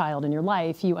a child in your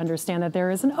life, you understand that there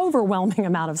is an overwhelming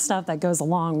amount of stuff that goes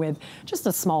along with just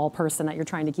a small person that you're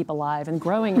trying to keep alive and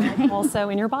growing also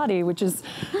in your body, which is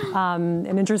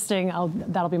an interesting,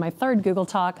 that'll be my third Google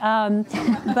Talk.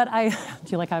 But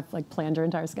do you like how I've planned your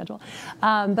entire schedule?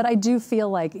 But I do feel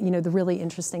like, the really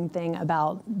interesting thing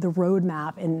about the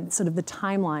roadmap and sort of the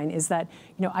timeline is that,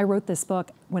 I wrote this book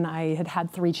when I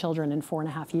had 3 children in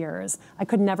 4.5 years. I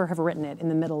could never have written it in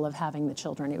the middle of having the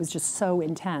children. It was just so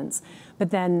intense.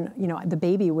 But then, the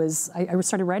baby was, I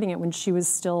started writing it when she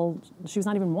was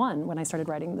not even 1 when I started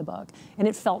writing the book. And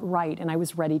it felt right, and I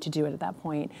was ready to do it at that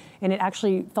point. And it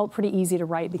actually felt pretty easy to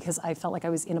write because I felt like I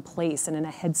was in a place and in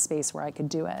a headspace where I could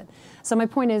do it. So my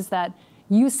point is that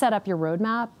you set up your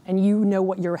roadmap and you know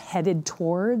what you're headed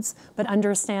towards, but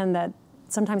understand that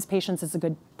sometimes patience is a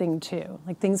good thing too.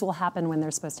 Like, things will happen when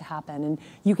they're supposed to happen, and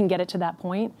you can get it to that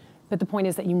point, but the point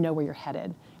is that you know where you're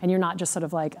headed. And you're not just sort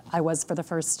of like I was for the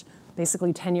first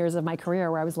basically 10 years of my career,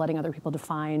 where I was letting other people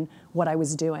define what I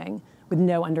was doing with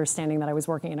no understanding that I was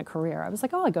working in a career. I was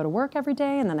like, oh, I go to work every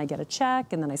day, and then I get a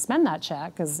check, and then I spend that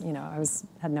check because I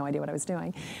had no idea what I was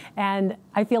doing. And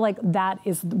I feel like that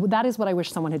is what I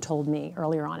wish someone had told me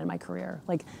earlier on in my career.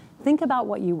 Like, think about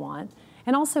what you want,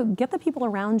 and also get the people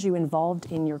around you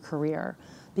involved in your career,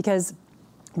 because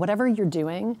whatever you're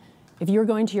doing, if you're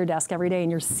going to your desk every day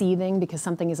and you're seething because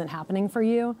something isn't happening for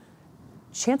you,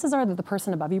 chances are that the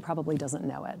person above you probably doesn't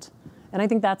know it. And I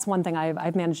think that's one thing.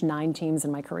 I've managed 9 teams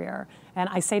in my career. And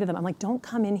I say to them, I'm like, don't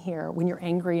come in here when you're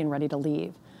angry and ready to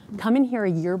leave. Come in here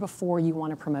a year before you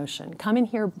want a promotion. Come in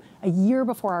here a year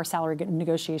before our salary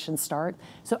negotiations start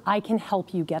so I can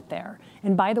help you get there.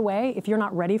 And by the way, if you're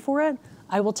not ready for it,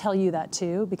 I will tell you that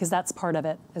too, because that's part of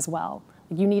it as well.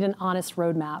 You need an honest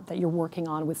roadmap that you're working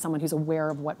on with someone who's aware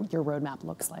of what your roadmap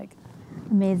looks like.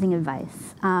 Amazing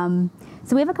advice.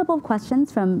 So we have a couple of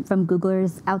questions from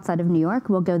Googlers outside of New York.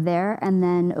 We'll go there and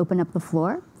then open up the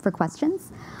floor for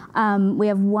questions. We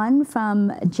have one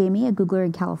from Jamie, a Googler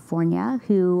in California,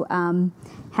 who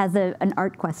has an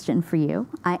art question for you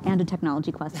and a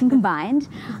technology question combined.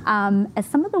 As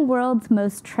some of the world's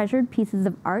most treasured pieces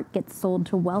of art get sold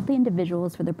to wealthy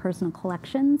individuals for their personal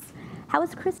collections, how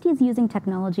is Christie's using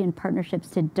technology and partnerships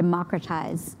to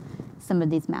democratize some of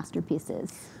these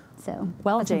masterpieces?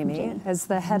 Well, Jamie, as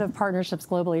the head of partnerships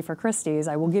globally for Christie's,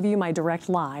 I will give you my direct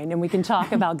line, and we can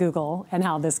talk about Google and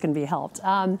how this can be helped.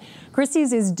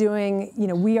 Christie's is doing,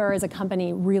 we are as a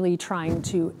company really trying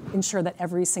to ensure that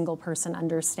every single person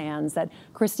understands that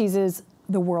Christie's is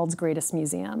the world's greatest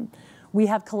museum. We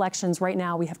have collections right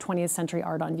now. We have 20th century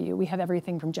art on view. We have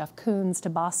everything from Jeff Koons to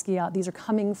Basquiat. These are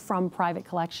coming from private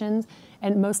collections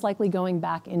and most likely going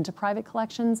back into private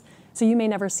collections. So you may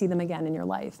never see them again in your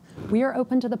life. We are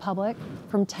open to the public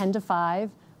from 10 to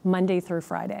 5, Monday through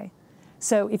Friday.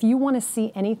 So if you want to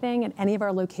see anything at any of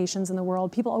our locations in the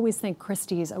world, people always think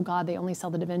Christie's, oh God, they only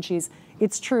sell the Da Vinci's.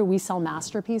 It's true, we sell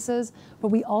masterpieces, but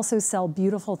we also sell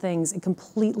beautiful things at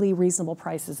completely reasonable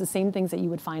prices, the same things that you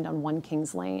would find on One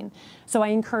Kings Lane. So I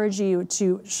encourage you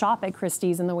to shop at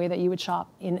Christie's in the way that you would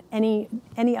shop in any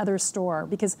other store,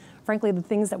 because frankly, the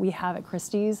things that we have at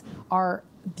Christie's are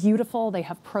beautiful, they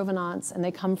have provenance, and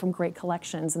they come from great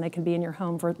collections, and they can be in your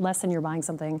home for less than you're buying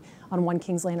something on One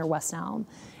Kings Lane or West Elm.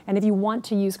 And if you want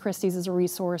to use Christie's as a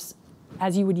resource,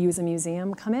 as you would use a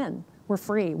museum, come in. we're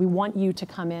free. We want you to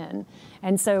come in.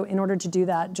 And so in order to do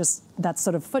that, just that's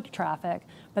sort of foot traffic.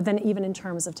 But then even in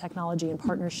terms of technology and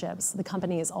partnerships, the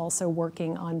company is also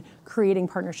working on creating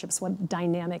partnerships with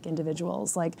dynamic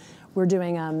individuals. Like we're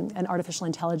doing an artificial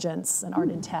intelligence and art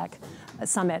and tech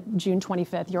summit, June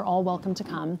 25th. You're all welcome to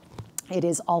come. It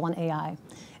is all on AI.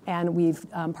 And we've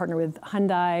partnered with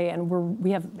Hyundai, and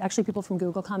we have actually people from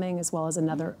Google coming, as well as a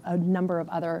number of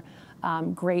other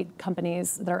great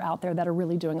companies that are out there that are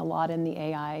really doing a lot in the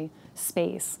AI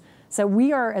space. So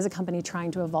we are, as a company,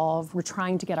 trying to evolve. We're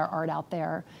trying to get our art out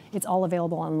there. It's all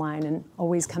available online, and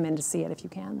always come in to see it if you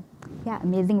can. Yeah,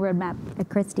 amazing roadmap at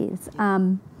Christie's.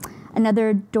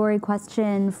 Another Dory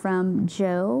question from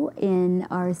Joe in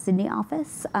our Sydney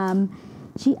office.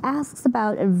 She asks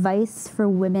about advice for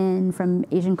women from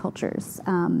Asian cultures,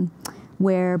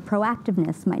 where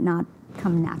proactiveness might not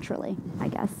come naturally, I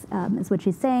guess, is what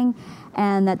she's saying,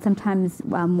 and that sometimes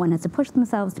one has to push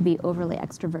themselves to be overly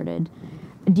extroverted.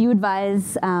 Do you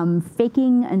advise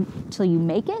faking until you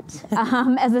make it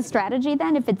as a strategy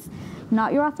then, if it's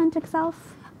not your authentic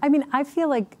self? I mean, I feel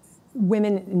like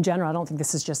women in general, I don't think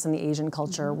this is just in the Asian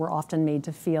culture, we're often made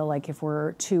to feel like if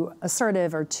we're too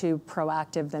assertive or too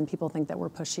proactive, then people think that we're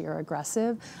pushy or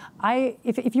aggressive.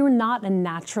 If you're not a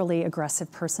naturally aggressive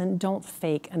person, don't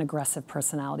fake an aggressive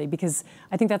personality, because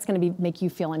I think that's going to make you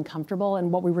feel uncomfortable.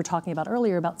 And what we were talking about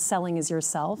earlier about selling as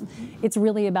yourself, it's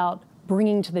really about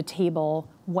bringing to the table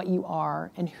what you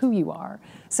are and who you are.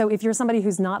 So if you're somebody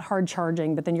who's not hard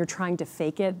charging, but then you're trying to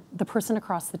fake it, the person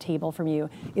across the table from you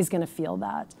is going to feel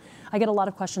that. I get a lot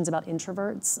of questions about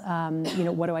introverts.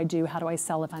 What do I do? How do I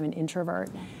sell if I'm an introvert?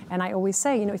 And I always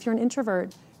say, if you're an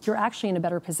introvert, you're actually in a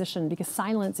better position, because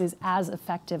silence is as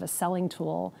effective a selling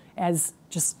tool as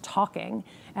just talking.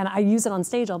 And I use it on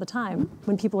stage all the time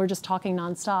when people are just talking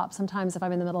nonstop. Sometimes if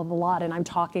I'm in the middle of a lot and I'm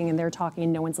talking and they're talking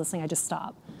and no one's listening, I just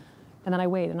stop. And then I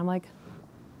wait, and I'm like,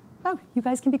 oh, you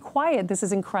guys can be quiet. This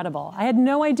is incredible. I had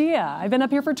no idea. I've been up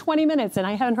here for 20 minutes, and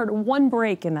I haven't heard one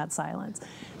break in that silence.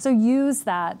 So use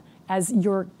that as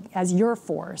your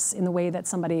force in the way that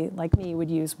somebody like me would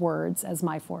use words as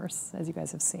my force, as you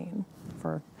guys have seen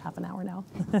for half an hour now.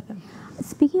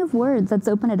 Speaking of words, let's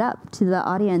open it up to the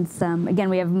audience. Again,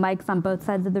 we have mics on both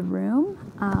sides of the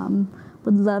room.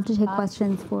 Would love to take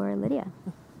questions for Lydia.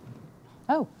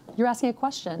 Oh, you're asking a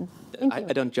question. I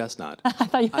don't just nod.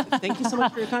 Thank you so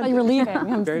much for your time. I thought you were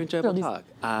leaving. Very enjoyable talk.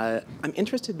 I'm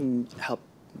interested in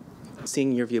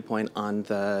seeing your viewpoint on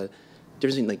the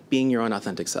difference between being your own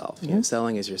authentic self,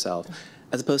 selling as yourself,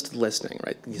 as opposed to listening,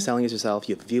 right? Selling as yourself,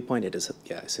 you have a viewpoint. It is,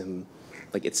 I assume,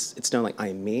 it's known I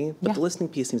am me, but the listening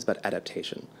piece seems about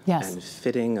adaptation and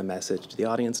fitting a message to the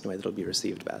audience in a way that will be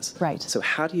received best. Right. So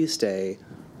how do you stay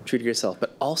true to yourself,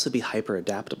 but also be hyper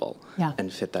adaptable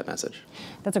and fit that message?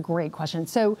 That's a great question.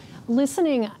 So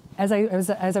listening, as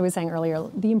I was saying earlier,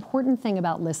 the important thing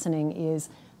about listening is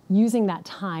using that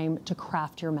time to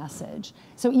craft your message.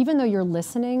 So even though you're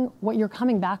listening, what you're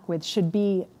coming back with should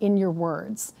be in your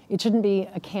words. It shouldn't be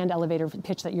a canned elevator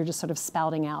pitch that you're just sort of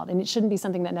spouting out. And it shouldn't be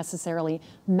something that necessarily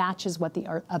matches what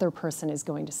the other person is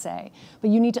going to say.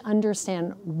 But you need to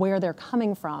understand where they're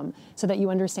coming from so that you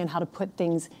understand how to put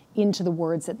things into the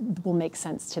words that will make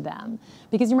sense to them.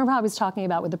 Because you remember how I was talking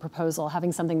about with the proposal,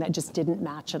 having something that just didn't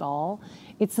match at all?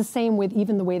 It's the same with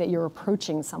even the way that you're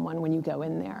approaching someone when you go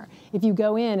in there. If you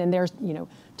go in and they're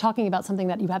talking about something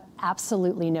that you have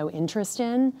absolutely no interest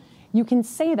in, you can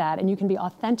say that and you can be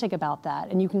authentic about that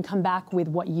and you can come back with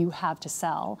what you have to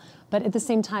sell. But at the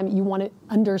same time, you want to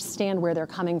understand where they're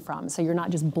coming from so you're not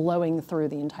just blowing through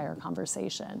the entire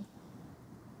conversation.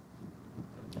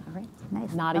 All right.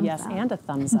 Nice. Not a yes and a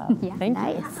thumbs up. Thank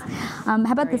you.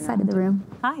 How about this side of the room?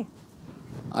 Hi.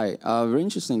 Hi. Very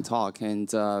interesting talk,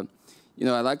 and I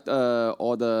like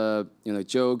all the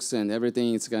jokes and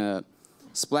everything. It's kind of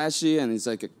splashy and it's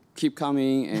keep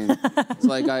coming, and it's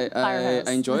I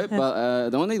enjoy it. But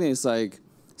the only thing is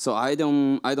so I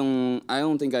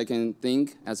don't think I can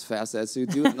think as fast as you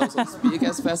do, and also speak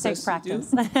as fast as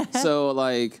practice. You do. So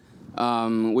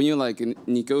when you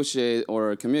negotiate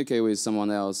or communicate with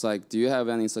someone else, do you have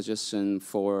any suggestion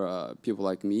for people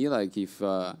like me? If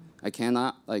I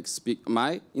cannot speak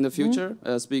in the future,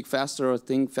 speak faster or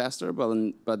think faster,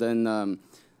 but then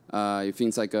if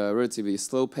it's a relatively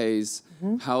slow pace,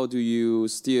 how do you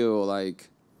still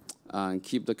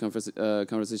keep the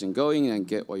conversation going and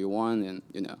get what you want, and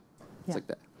it's like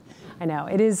that? I know.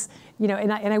 It is, You know,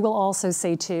 and I will also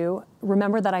say too,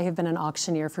 remember that I have been an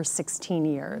auctioneer for 16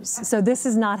 years. So this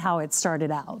is not how it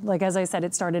started out. Like, as I said,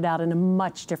 it started out in a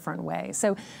much different way.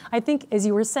 So I think, as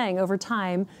you were saying, over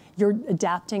time, you're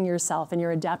adapting yourself and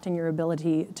you're adapting your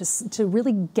ability to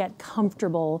really get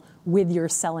comfortable with your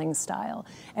selling style.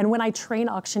 And when I train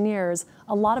auctioneers,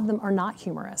 a lot of them are not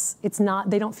humorous.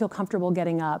 They don't feel comfortable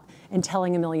getting up and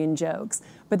telling a million jokes,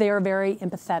 but they are very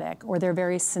empathetic or they're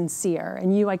very sincere.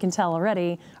 And you, I can tell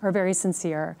already, are very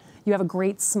sincere. You have a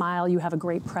great smile, you have a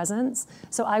great presence.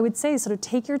 So I would say sort of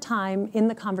take your time in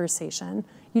the conversation.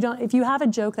 If you have a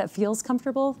joke that feels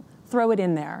comfortable, throw it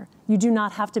in there. You do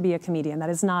not have to be a comedian. That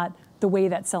is not the way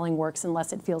that selling works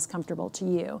unless it feels comfortable to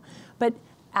you. But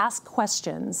ask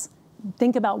questions,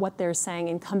 think about what they're saying,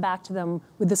 and come back to them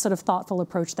with the sort of thoughtful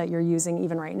approach that you're using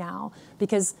even right now.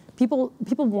 Because people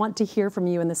want to hear from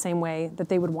you in the same way that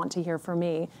they would want to hear from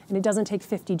me. And it doesn't take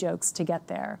 50 jokes to get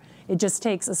there. It just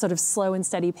takes a sort of slow and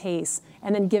steady pace,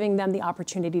 and then giving them the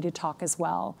opportunity to talk as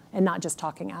well, and not just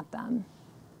talking at them.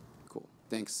 Cool,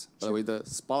 thanks. By the way, the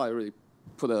spotlight really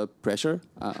put a pressure.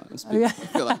 Oh, yeah. I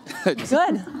feel like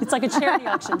Good. It's like a charity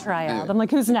auction tryout. Anyway. I'm like,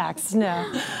 who's next? No.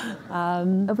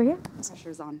 Over here.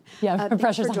 Pressure's on. Yeah, thanks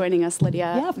pressure's for on. joining us,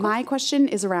 Lydia. Yeah, of course. My question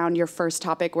is around your first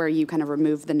topic where you kind of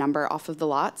remove the number off of the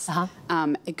lots.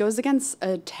 It goes against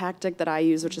a tactic that I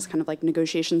use, which is kind of like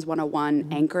negotiations 101,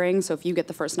 anchoring. So if you get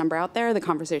the first number out there, the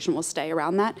conversation will stay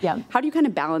around that. Yeah. How do you kind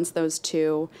of balance those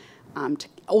two to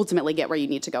ultimately get where you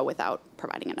need to go without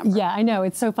providing a number? Yeah, I know.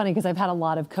 It's so funny because I've had a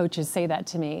lot of coaches say that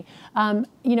to me.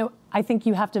 You know, I think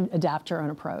you have to adapt your own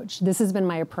approach. This has been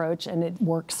my approach and it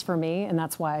works for me, and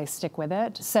that's why I stick with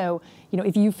it. So, you know,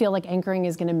 if you feel like anchoring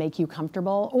is going to make you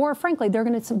comfortable, or frankly, there are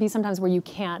going to be sometimes where you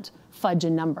can't fudge a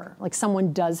number. Like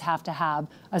someone does have to have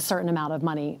a certain amount of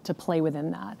money to play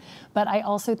within that. But I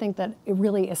also think that it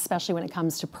really, especially when it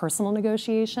comes to personal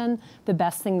negotiation, the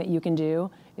best thing that you can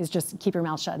do is just keep your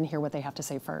mouth shut and hear what they have to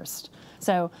say first.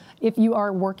 So if you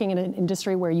are working in an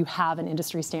industry where you have an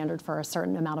industry standard for a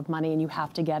certain amount of money and you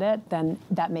have to get it, then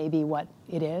that may be what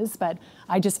it is. But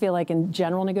I just feel like in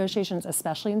general negotiations,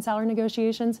 especially in salary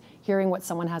negotiations, hearing what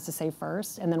someone has to say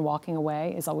first and then walking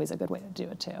away is always a good way to do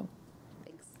it too.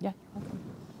 Thanks. Yeah, you're welcome.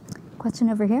 Question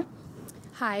over here.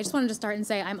 Hi, I just wanted to start and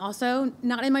say I'm also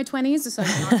not in my 20s, so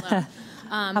you're not alone.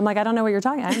 I'm like, I don't know what you're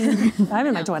talking about. I'm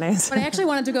in my 20s. But I actually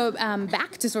wanted to go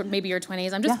back to sort of maybe your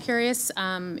 20s. I'm just curious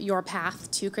your path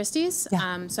to Christie's.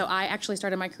 Yeah. So I actually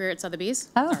started my career at Sotheby's.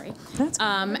 Oh, Sorry. that's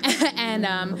And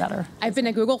better. I've been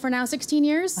at Google for now 16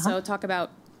 years. So talk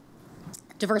about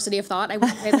diversity of thought. I would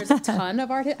say there's a ton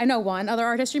of art. I know one other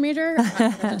art history major.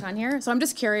 There's a ton here. So I'm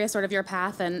just curious sort of your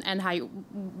path and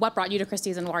what brought you to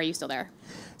Christie's and why are you still there?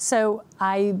 So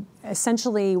I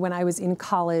essentially, when I was in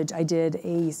college,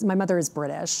 my mother is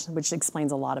British, which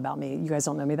explains a lot about me. You guys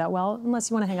don't know me that well. Unless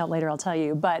you want to hang out later, I'll tell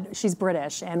you. But she's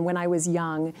British. And when I was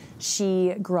young,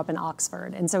 she grew up in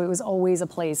Oxford. And so it was always a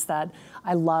place that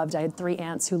I loved. I had 3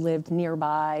 aunts who lived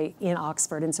nearby in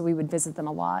Oxford. And so we would visit them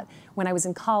a lot. When I was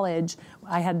in college,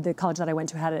 the college that I went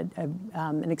to had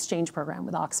an exchange program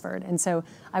with Oxford. And so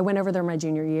I went over there my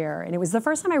junior year. And it was the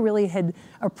first time I really had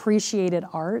appreciated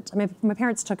art. I mean, my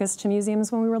parents took us to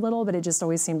museums when we were little, but it just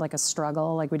always seemed like a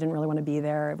struggle. Like we didn't really want to be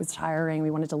there. It was tiring.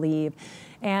 We wanted to leave.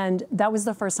 And that was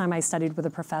the first time I studied with a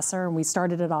professor. And we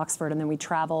started at Oxford, and then we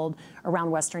traveled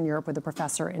around Western Europe with a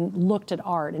professor and looked at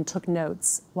art and took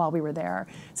notes while we were there.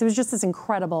 So it was just this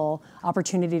incredible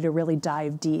opportunity to really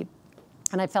dive deep.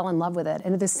 And I fell in love with it.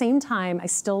 And at the same time, I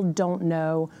still don't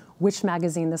know which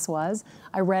magazine this was.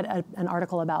 I read an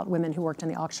article about women who worked in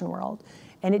the auction world.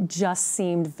 And it just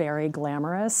seemed very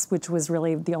glamorous, which was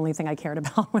really the only thing I cared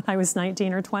about when I was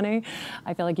 19 or 20.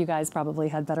 I feel like you guys probably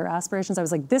had better aspirations. I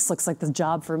was like, this looks like the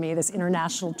job for me, this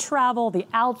international travel, the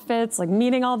outfits, like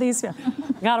meeting all these people.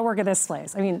 I gotta work at this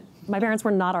place. I mean, my parents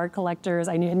were not art collectors.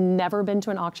 I had never been to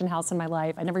an auction house in my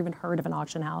life. I never even heard of an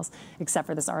auction house except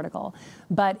for this article.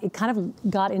 But it kind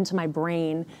of got into my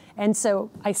brain. And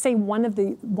so I say one of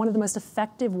the most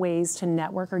effective ways to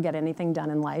network or get anything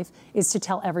done in life is to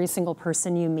tell every single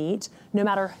person you meet, no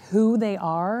matter who they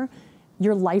are,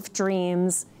 your life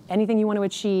dreams, anything you want to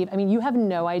achieve. I mean, you have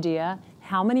no idea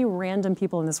how many random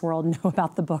people in this world know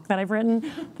about the book that I've written.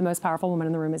 The most powerful woman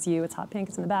in the room is you. It's hot pink.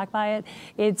 It's in the back by it.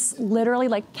 It's literally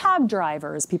like cab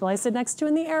drivers, people I sit next to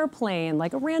in the airplane,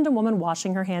 like a random woman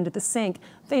washing her hand at the sink.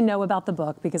 They know about the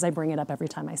book because I bring it up every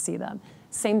time I see them.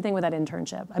 Same thing with that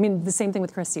internship. I mean, the same thing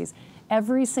with Christie's.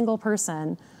 Every single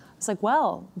person, it's like,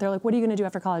 well, they're like, what are you going to do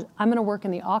after college? I'm going to work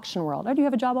in the auction world. Oh, do you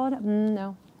have a job on it?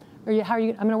 No. Or how are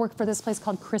you? I'm going to work for this place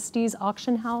called Christie's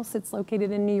Auction House. It's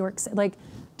located in New York City. Like,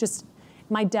 just.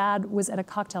 My dad was at a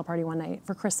cocktail party one night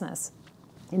for Christmas,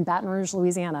 in Baton Rouge,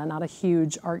 Louisiana, not a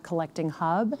huge art collecting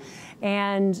hub,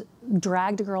 and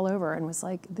dragged a girl over and was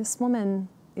like, this woman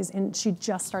she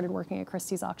just started working at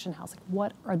Christie's auction house. Like,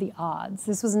 what are the odds?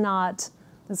 This was not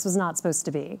supposed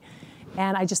to be.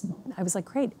 And I was like,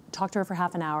 great, talked to her for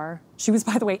half an hour. She was,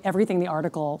 by the way, everything the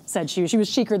article said. She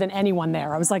was chicer than anyone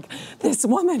there. I was like, this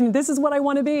woman, this is what I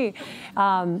want to be.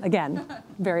 Again,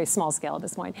 very small scale at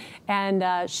this point.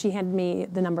 And she handed me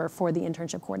the number for the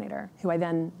internship coordinator, who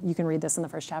you can read this in the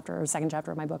first chapter or second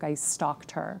chapter of my book, I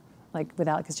stalked her,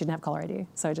 because she didn't have caller ID.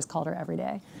 So I just called her every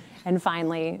day. And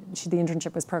finally, the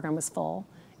internship program was full.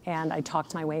 And I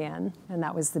talked my way in, and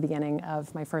that was the beginning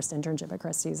of my first internship at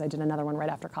Christie's. I did another one right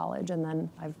after college, and then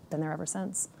I've been there ever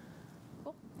since.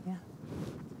 Cool. Yeah.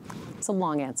 It's a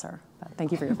long answer, but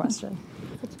thank you for your question.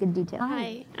 Such good detail.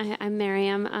 Hi, I'm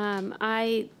Miriam.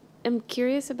 I am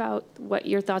curious about what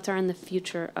your thoughts are on the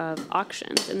future of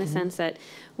auctions, in the sense that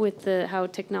with how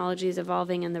technology is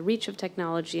evolving and the reach of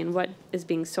technology and what is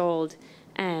being sold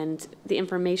and the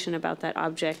information about that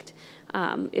object,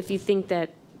 if you think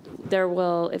that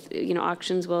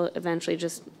auctions will eventually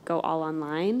just go all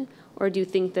online, or do you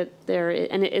think that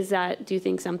do you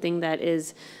think something that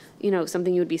is,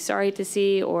 something you would be sorry to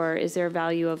see, or is there a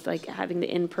value of having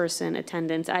the in-person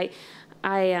attendance? I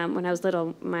when I was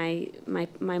little, my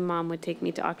mom would take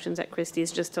me to auctions at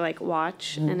Christie's just to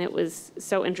watch, and it was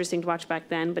so interesting to watch back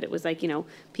then. But it was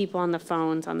people on the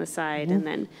phones on the side, and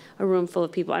then a room full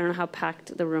of people. I don't know how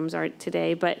packed the rooms are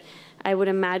today, but I would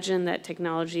imagine that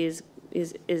technology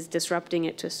is disrupting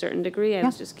it to a certain degree. I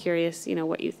was just curious,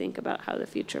 what you think about how the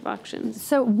future of auctions.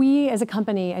 So we, as a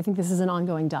company, I think this is an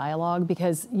ongoing dialogue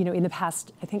because, in the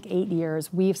past, I think 8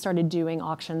 years, we've started doing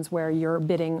auctions where you're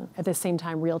bidding at the same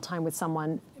time, real time, with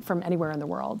someone from anywhere in the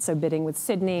world. So bidding with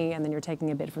Sydney, and then you're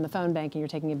taking a bid from the phone bank, and you're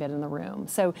taking a bid in the room.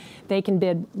 So they can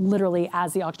bid literally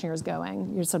as the auctioneer is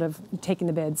going. You're sort of taking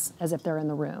the bids as if they're in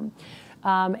the room.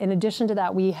 In addition to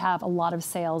that, we have a lot of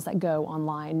sales that go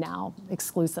online now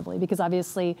exclusively, because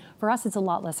obviously for us it's a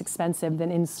lot less expensive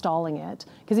than installing it.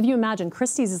 Because if you imagine,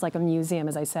 Christie's is like a museum,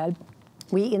 as I said.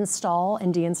 We install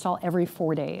and deinstall every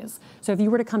 4 days. So if you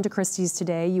were to come to Christie's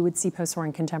today, you would see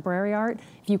post-war contemporary art.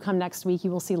 If you come next week, you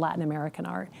will see Latin American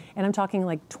art. And I'm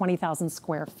talking 20,000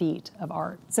 square feet of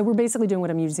art. So we're basically doing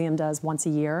what a museum does once a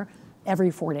year,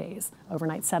 every 4 days,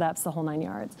 overnight setups, the whole 9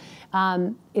 yards.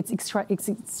 It's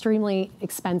extremely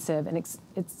expensive, and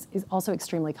it's also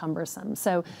extremely cumbersome.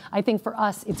 So I think for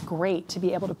us, it's great to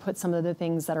be able to put some of the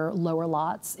things that are lower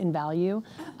lots in value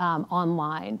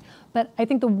online. But I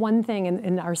think the one thing,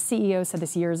 and our CEO said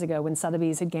this years ago when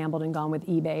Sotheby's had gambled and gone with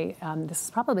eBay, this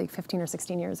is probably 15 or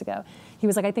 16 years ago, he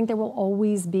was like, I think there will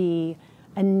always be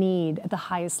a need at the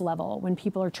highest level when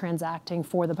people are transacting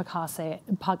for the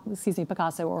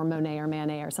Picasso or Monet or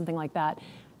Manet or something like that,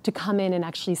 to come in and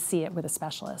actually see it with a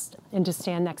specialist, and to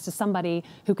stand next to somebody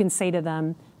who can say to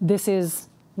them, this is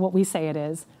what we say it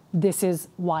is, this is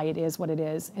why it is what it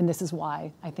is, and this is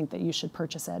why I think that you should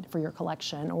purchase it for your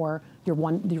collection, or your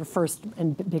first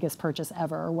and biggest purchase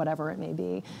ever, or whatever it may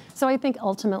be. So I think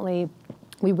ultimately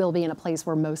we will be in a place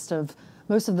where most of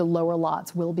the lower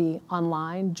lots will be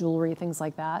online, jewelry, things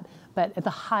like that. But at the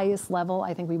highest level,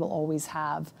 I think we will always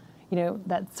have,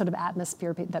 that sort of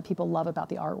atmosphere that people love about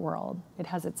the art world. It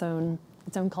has its own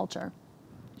culture.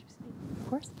 Of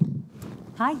course.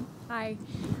 Hi. Hi.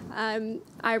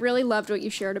 I really loved what you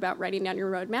shared about writing down your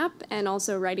roadmap, and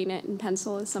also writing it in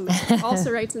pencil, as somebody who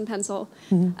also writes in pencil.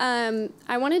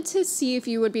 I wanted to see if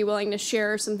you would be willing to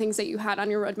share some things that you had on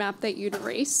your roadmap that you'd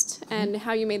erased, and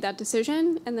how you made that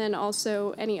decision, and then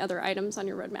also any other items on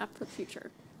your roadmap for the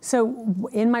future. So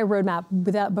in my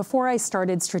roadmap, before I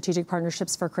started strategic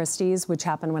partnerships for Christie's, which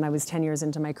happened when I was 10 years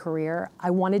into my career,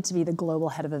 I wanted to be the global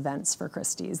head of events for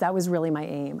Christie's. That was really my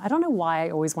aim. I don't know why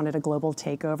I always wanted a global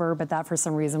takeover, but that for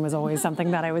some reason was always something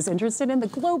that I was interested in, the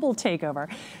global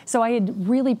takeover. So I had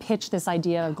really pitched this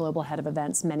idea of global head of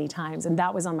events many times, and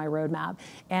that was on my roadmap.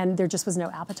 And there just was no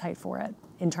appetite for it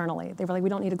internally. They were like, we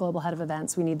don't need a global head of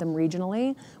events. We need them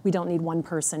regionally. We don't need one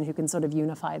person who can sort of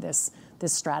unify this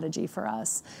strategy for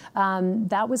us.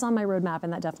 That was on my roadmap,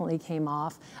 and that definitely came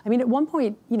off. I mean, at one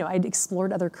point, I'd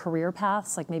explored other career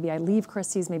paths, like maybe I leave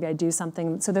Christie's, maybe I do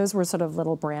something. So those were sort of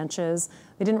little branches.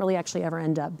 They didn't really actually ever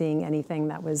end up being anything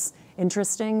that was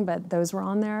interesting, but those were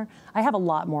on there. I have a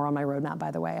lot more on my roadmap, by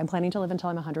the way. I'm planning to live until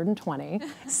I'm 120,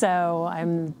 so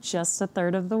I'm just a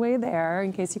third of the way there,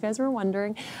 in case you guys were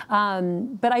wondering.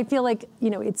 But I feel like,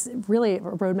 it's really, a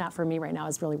roadmap for me right now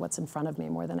is really what's in front of me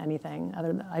more than anything.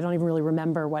 I don't even really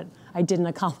remember what I didn't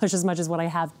accomplish as much as what I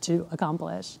have to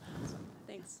accomplish.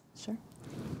 Thanks. Sure.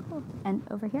 And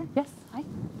over here. Yes, hi.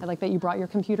 I like that you brought your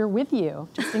computer with you,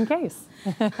 just in case.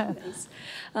 Thanks.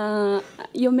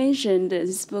 You mentioned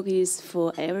this book is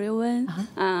for everyone.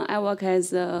 I work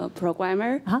as a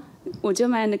programmer. Would you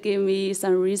mind giving me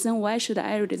some reason why should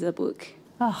I read the book?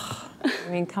 Oh, I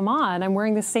mean, come on. I'm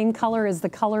wearing the same color as the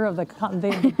color of the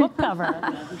book cover.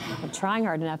 I'm trying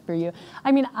hard enough for you.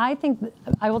 I mean, I think,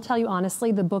 I will tell you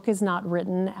honestly, the book is not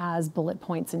written as bullet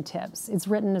points and tips. It's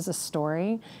written as a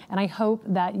story, and I hope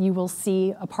that you will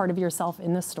see a part of yourself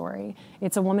in the story.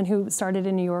 It's a woman who started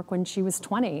in New York when she was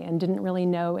 20 and didn't really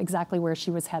know exactly where she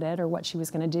was headed or what she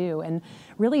was going to do, and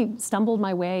really stumbled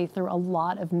my way through a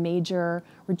lot of major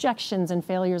rejections and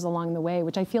failures along the way,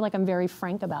 which I feel like I'm very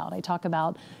frank about. I talk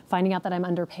about finding out that I'm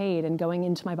underpaid and going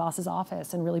into my boss's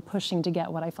office and really pushing to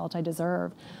get what I felt I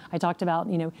deserved. I talked about,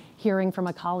 hearing from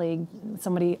a colleague,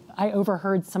 I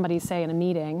overheard somebody say in a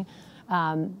meeting,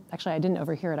 actually I didn't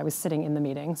overhear it, I was sitting in the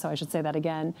meeting, so I should say that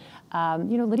again.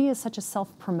 Lydia is such a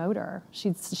self-promoter. She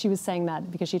was saying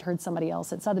that because she'd heard somebody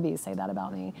else at Sotheby's say that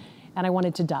about me, and I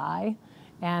wanted to die.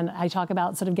 And I talk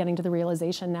about sort of getting to the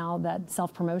realization now that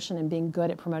self-promotion and being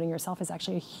good at promoting yourself is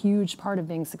actually a huge part of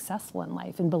being successful in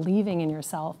life, and believing in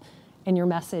yourself and your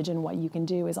message and what you can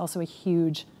do is also a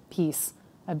huge piece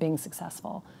of being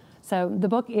successful. So the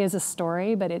book is a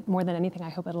story, but more than anything, I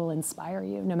hope it'll inspire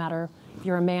you, no matter if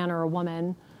you're a man or a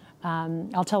woman.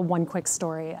 I'll tell one quick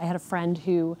story. I had a friend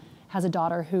who has a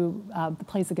daughter who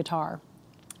plays the guitar.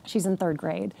 She's in 3rd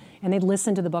grade, and they'd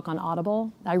listen to the book on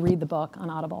Audible. I read the book on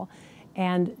Audible.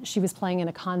 And she was playing in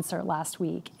a concert last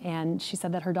week, and she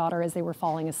said that her daughter, as they were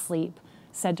falling asleep,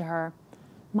 said to her,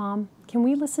 "Mom, can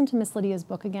we listen to Miss Lydia's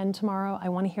book again tomorrow? I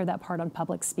want to hear that part on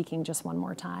public speaking just one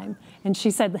more time." And she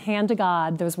said, hand to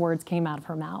God, those words came out of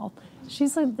her mouth.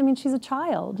 She's a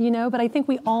child, but I think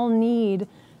we all need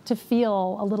to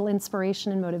feel a little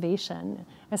inspiration and motivation,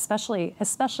 especially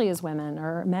as women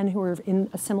or men who are in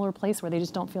a similar place where they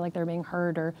just don't feel like they're being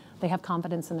heard or they have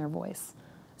confidence in their voice.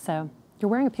 So. You're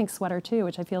wearing a pink sweater too,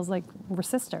 which I feel like we're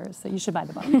sisters, so you should buy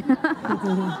the book.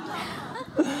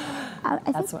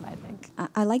 That's what I think.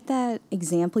 I like that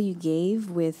example you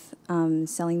gave with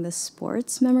selling the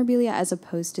sports memorabilia as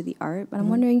opposed to the art, but I'm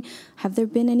wondering, have there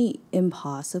been any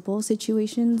impossible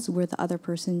situations where the other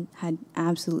person had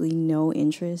absolutely no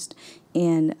interest,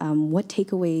 and what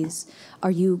takeaways are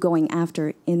you going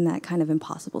after in that kind of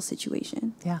impossible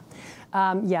situation? Yeah.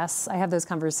 Yes, I have those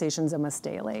conversations almost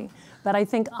daily. But I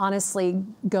think, honestly,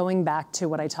 going back to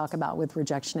what I talk about with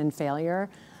rejection and failure,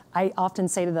 I often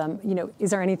say to them,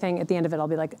 is there anything, at the end of it, I'll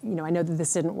be like, I know that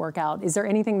this didn't work out. Is there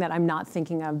anything that I'm not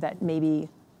thinking of that maybe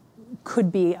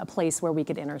could be a place where we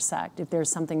could intersect, if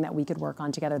there's something that we could work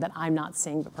on together that I'm not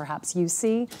seeing, but perhaps you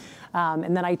see?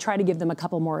 And then I try to give them a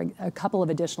couple of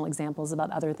additional examples about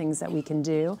other things that we can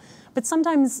do. But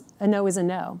sometimes a no is a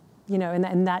no.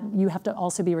 And that you have to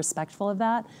also be respectful of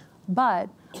that. But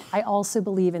I also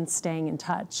believe in staying in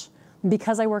touch.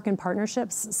 Because I work in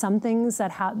partnerships, some things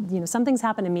some things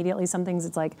happen immediately, some things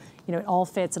it's like, it all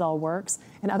fits, it all works.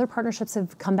 And other partnerships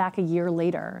have come back a year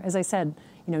later. As I said,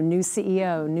 new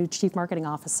CEO, new chief marketing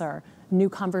officer, new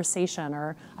conversation,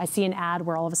 or I see an ad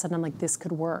where all of a sudden I'm like, this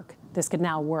could work. This could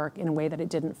now work in a way that it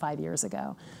didn't 5 years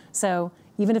ago. So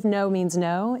even if no means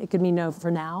no, it could mean no for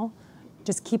now.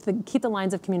 Just keep the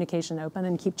lines of communication open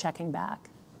and keep checking back.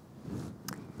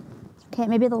 Okay,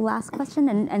 maybe the last question,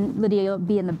 and Lydia, you'll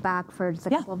be in the back for just a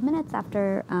couple of minutes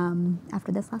after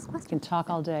this last question. You can talk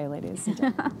all day, ladies.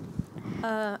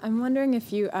 I'm wondering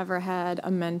if you ever had a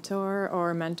mentor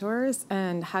or mentors,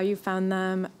 and how you found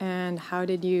them, and how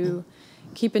did you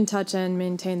keep in touch and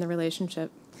maintain the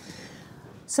relationship?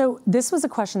 So this was a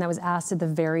question that was asked at the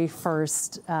very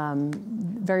first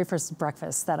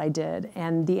breakfast that I did,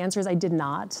 and the answer is I did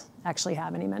not actually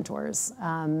have any mentors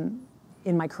in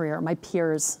my career. My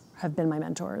peers have been my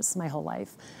mentors my whole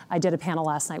life. I did a panel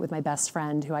last night with my best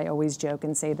friend, who I always joke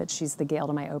and say that she's the Gail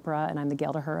to my Oprah and I'm the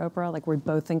Gail to her Oprah. Like, we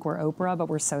both think we're Oprah, but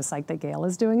we're so psyched that Gail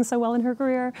is doing so well in her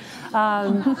career.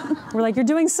 We're like, you're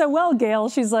doing so well, Gail.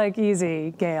 She's like,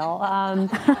 easy, Gail.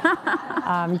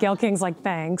 Gail King's like,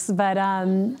 thanks. But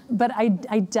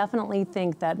I definitely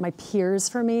think that my peers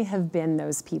for me have been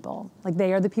those people. Like,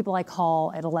 they are the people I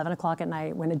call at 11 o'clock at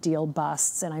night when a deal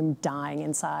busts and I'm dying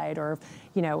inside, or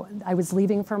I was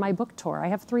leaving for my book tour. I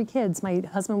have 3 kids. My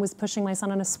husband was pushing my son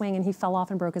on a swing and he fell off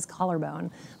and broke his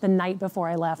collarbone the night before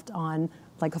I left on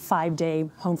like a 5-day,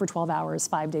 home for 12 hours,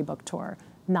 5-day book tour.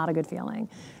 Not a good feeling.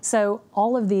 So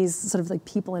all of these sort of like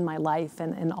people in my life,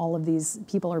 and all of these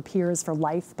people are peers for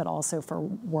life, but also for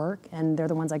work, and they're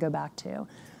the ones I go back to.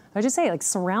 I just say, like,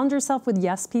 surround yourself with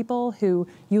yes people who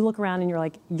you look around and you're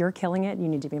like, you're killing it, you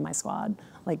need to be in my squad.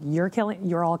 Like,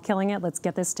 you're all killing it, let's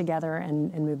get this together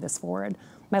and move this forward.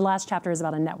 My last chapter is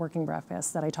about a networking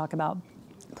breakfast that I talk about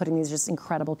putting these just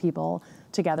incredible people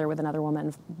together with another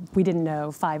woman. We didn't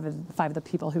know five of the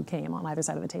people who came on either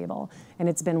side of the table. And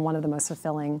it's been one of the most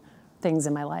fulfilling things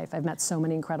in my life. I've met so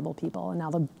many incredible people, and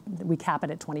now we cap it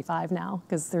at 25 now,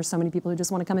 because there's so many people who just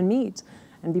want to come and meet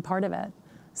and be part of it.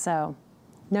 So,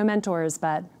 no mentors,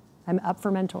 but I'm up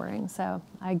for mentoring. So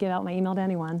I give out my email to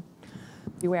anyone.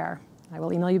 Beware, I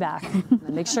will email you back. And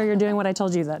make sure you're doing what I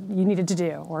told you that you needed to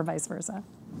do, or vice versa.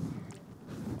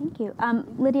 Thank you.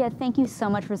 Lydia, thank you so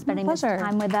much for spending this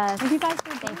time with us. Thank you guys.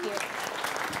 Thank you.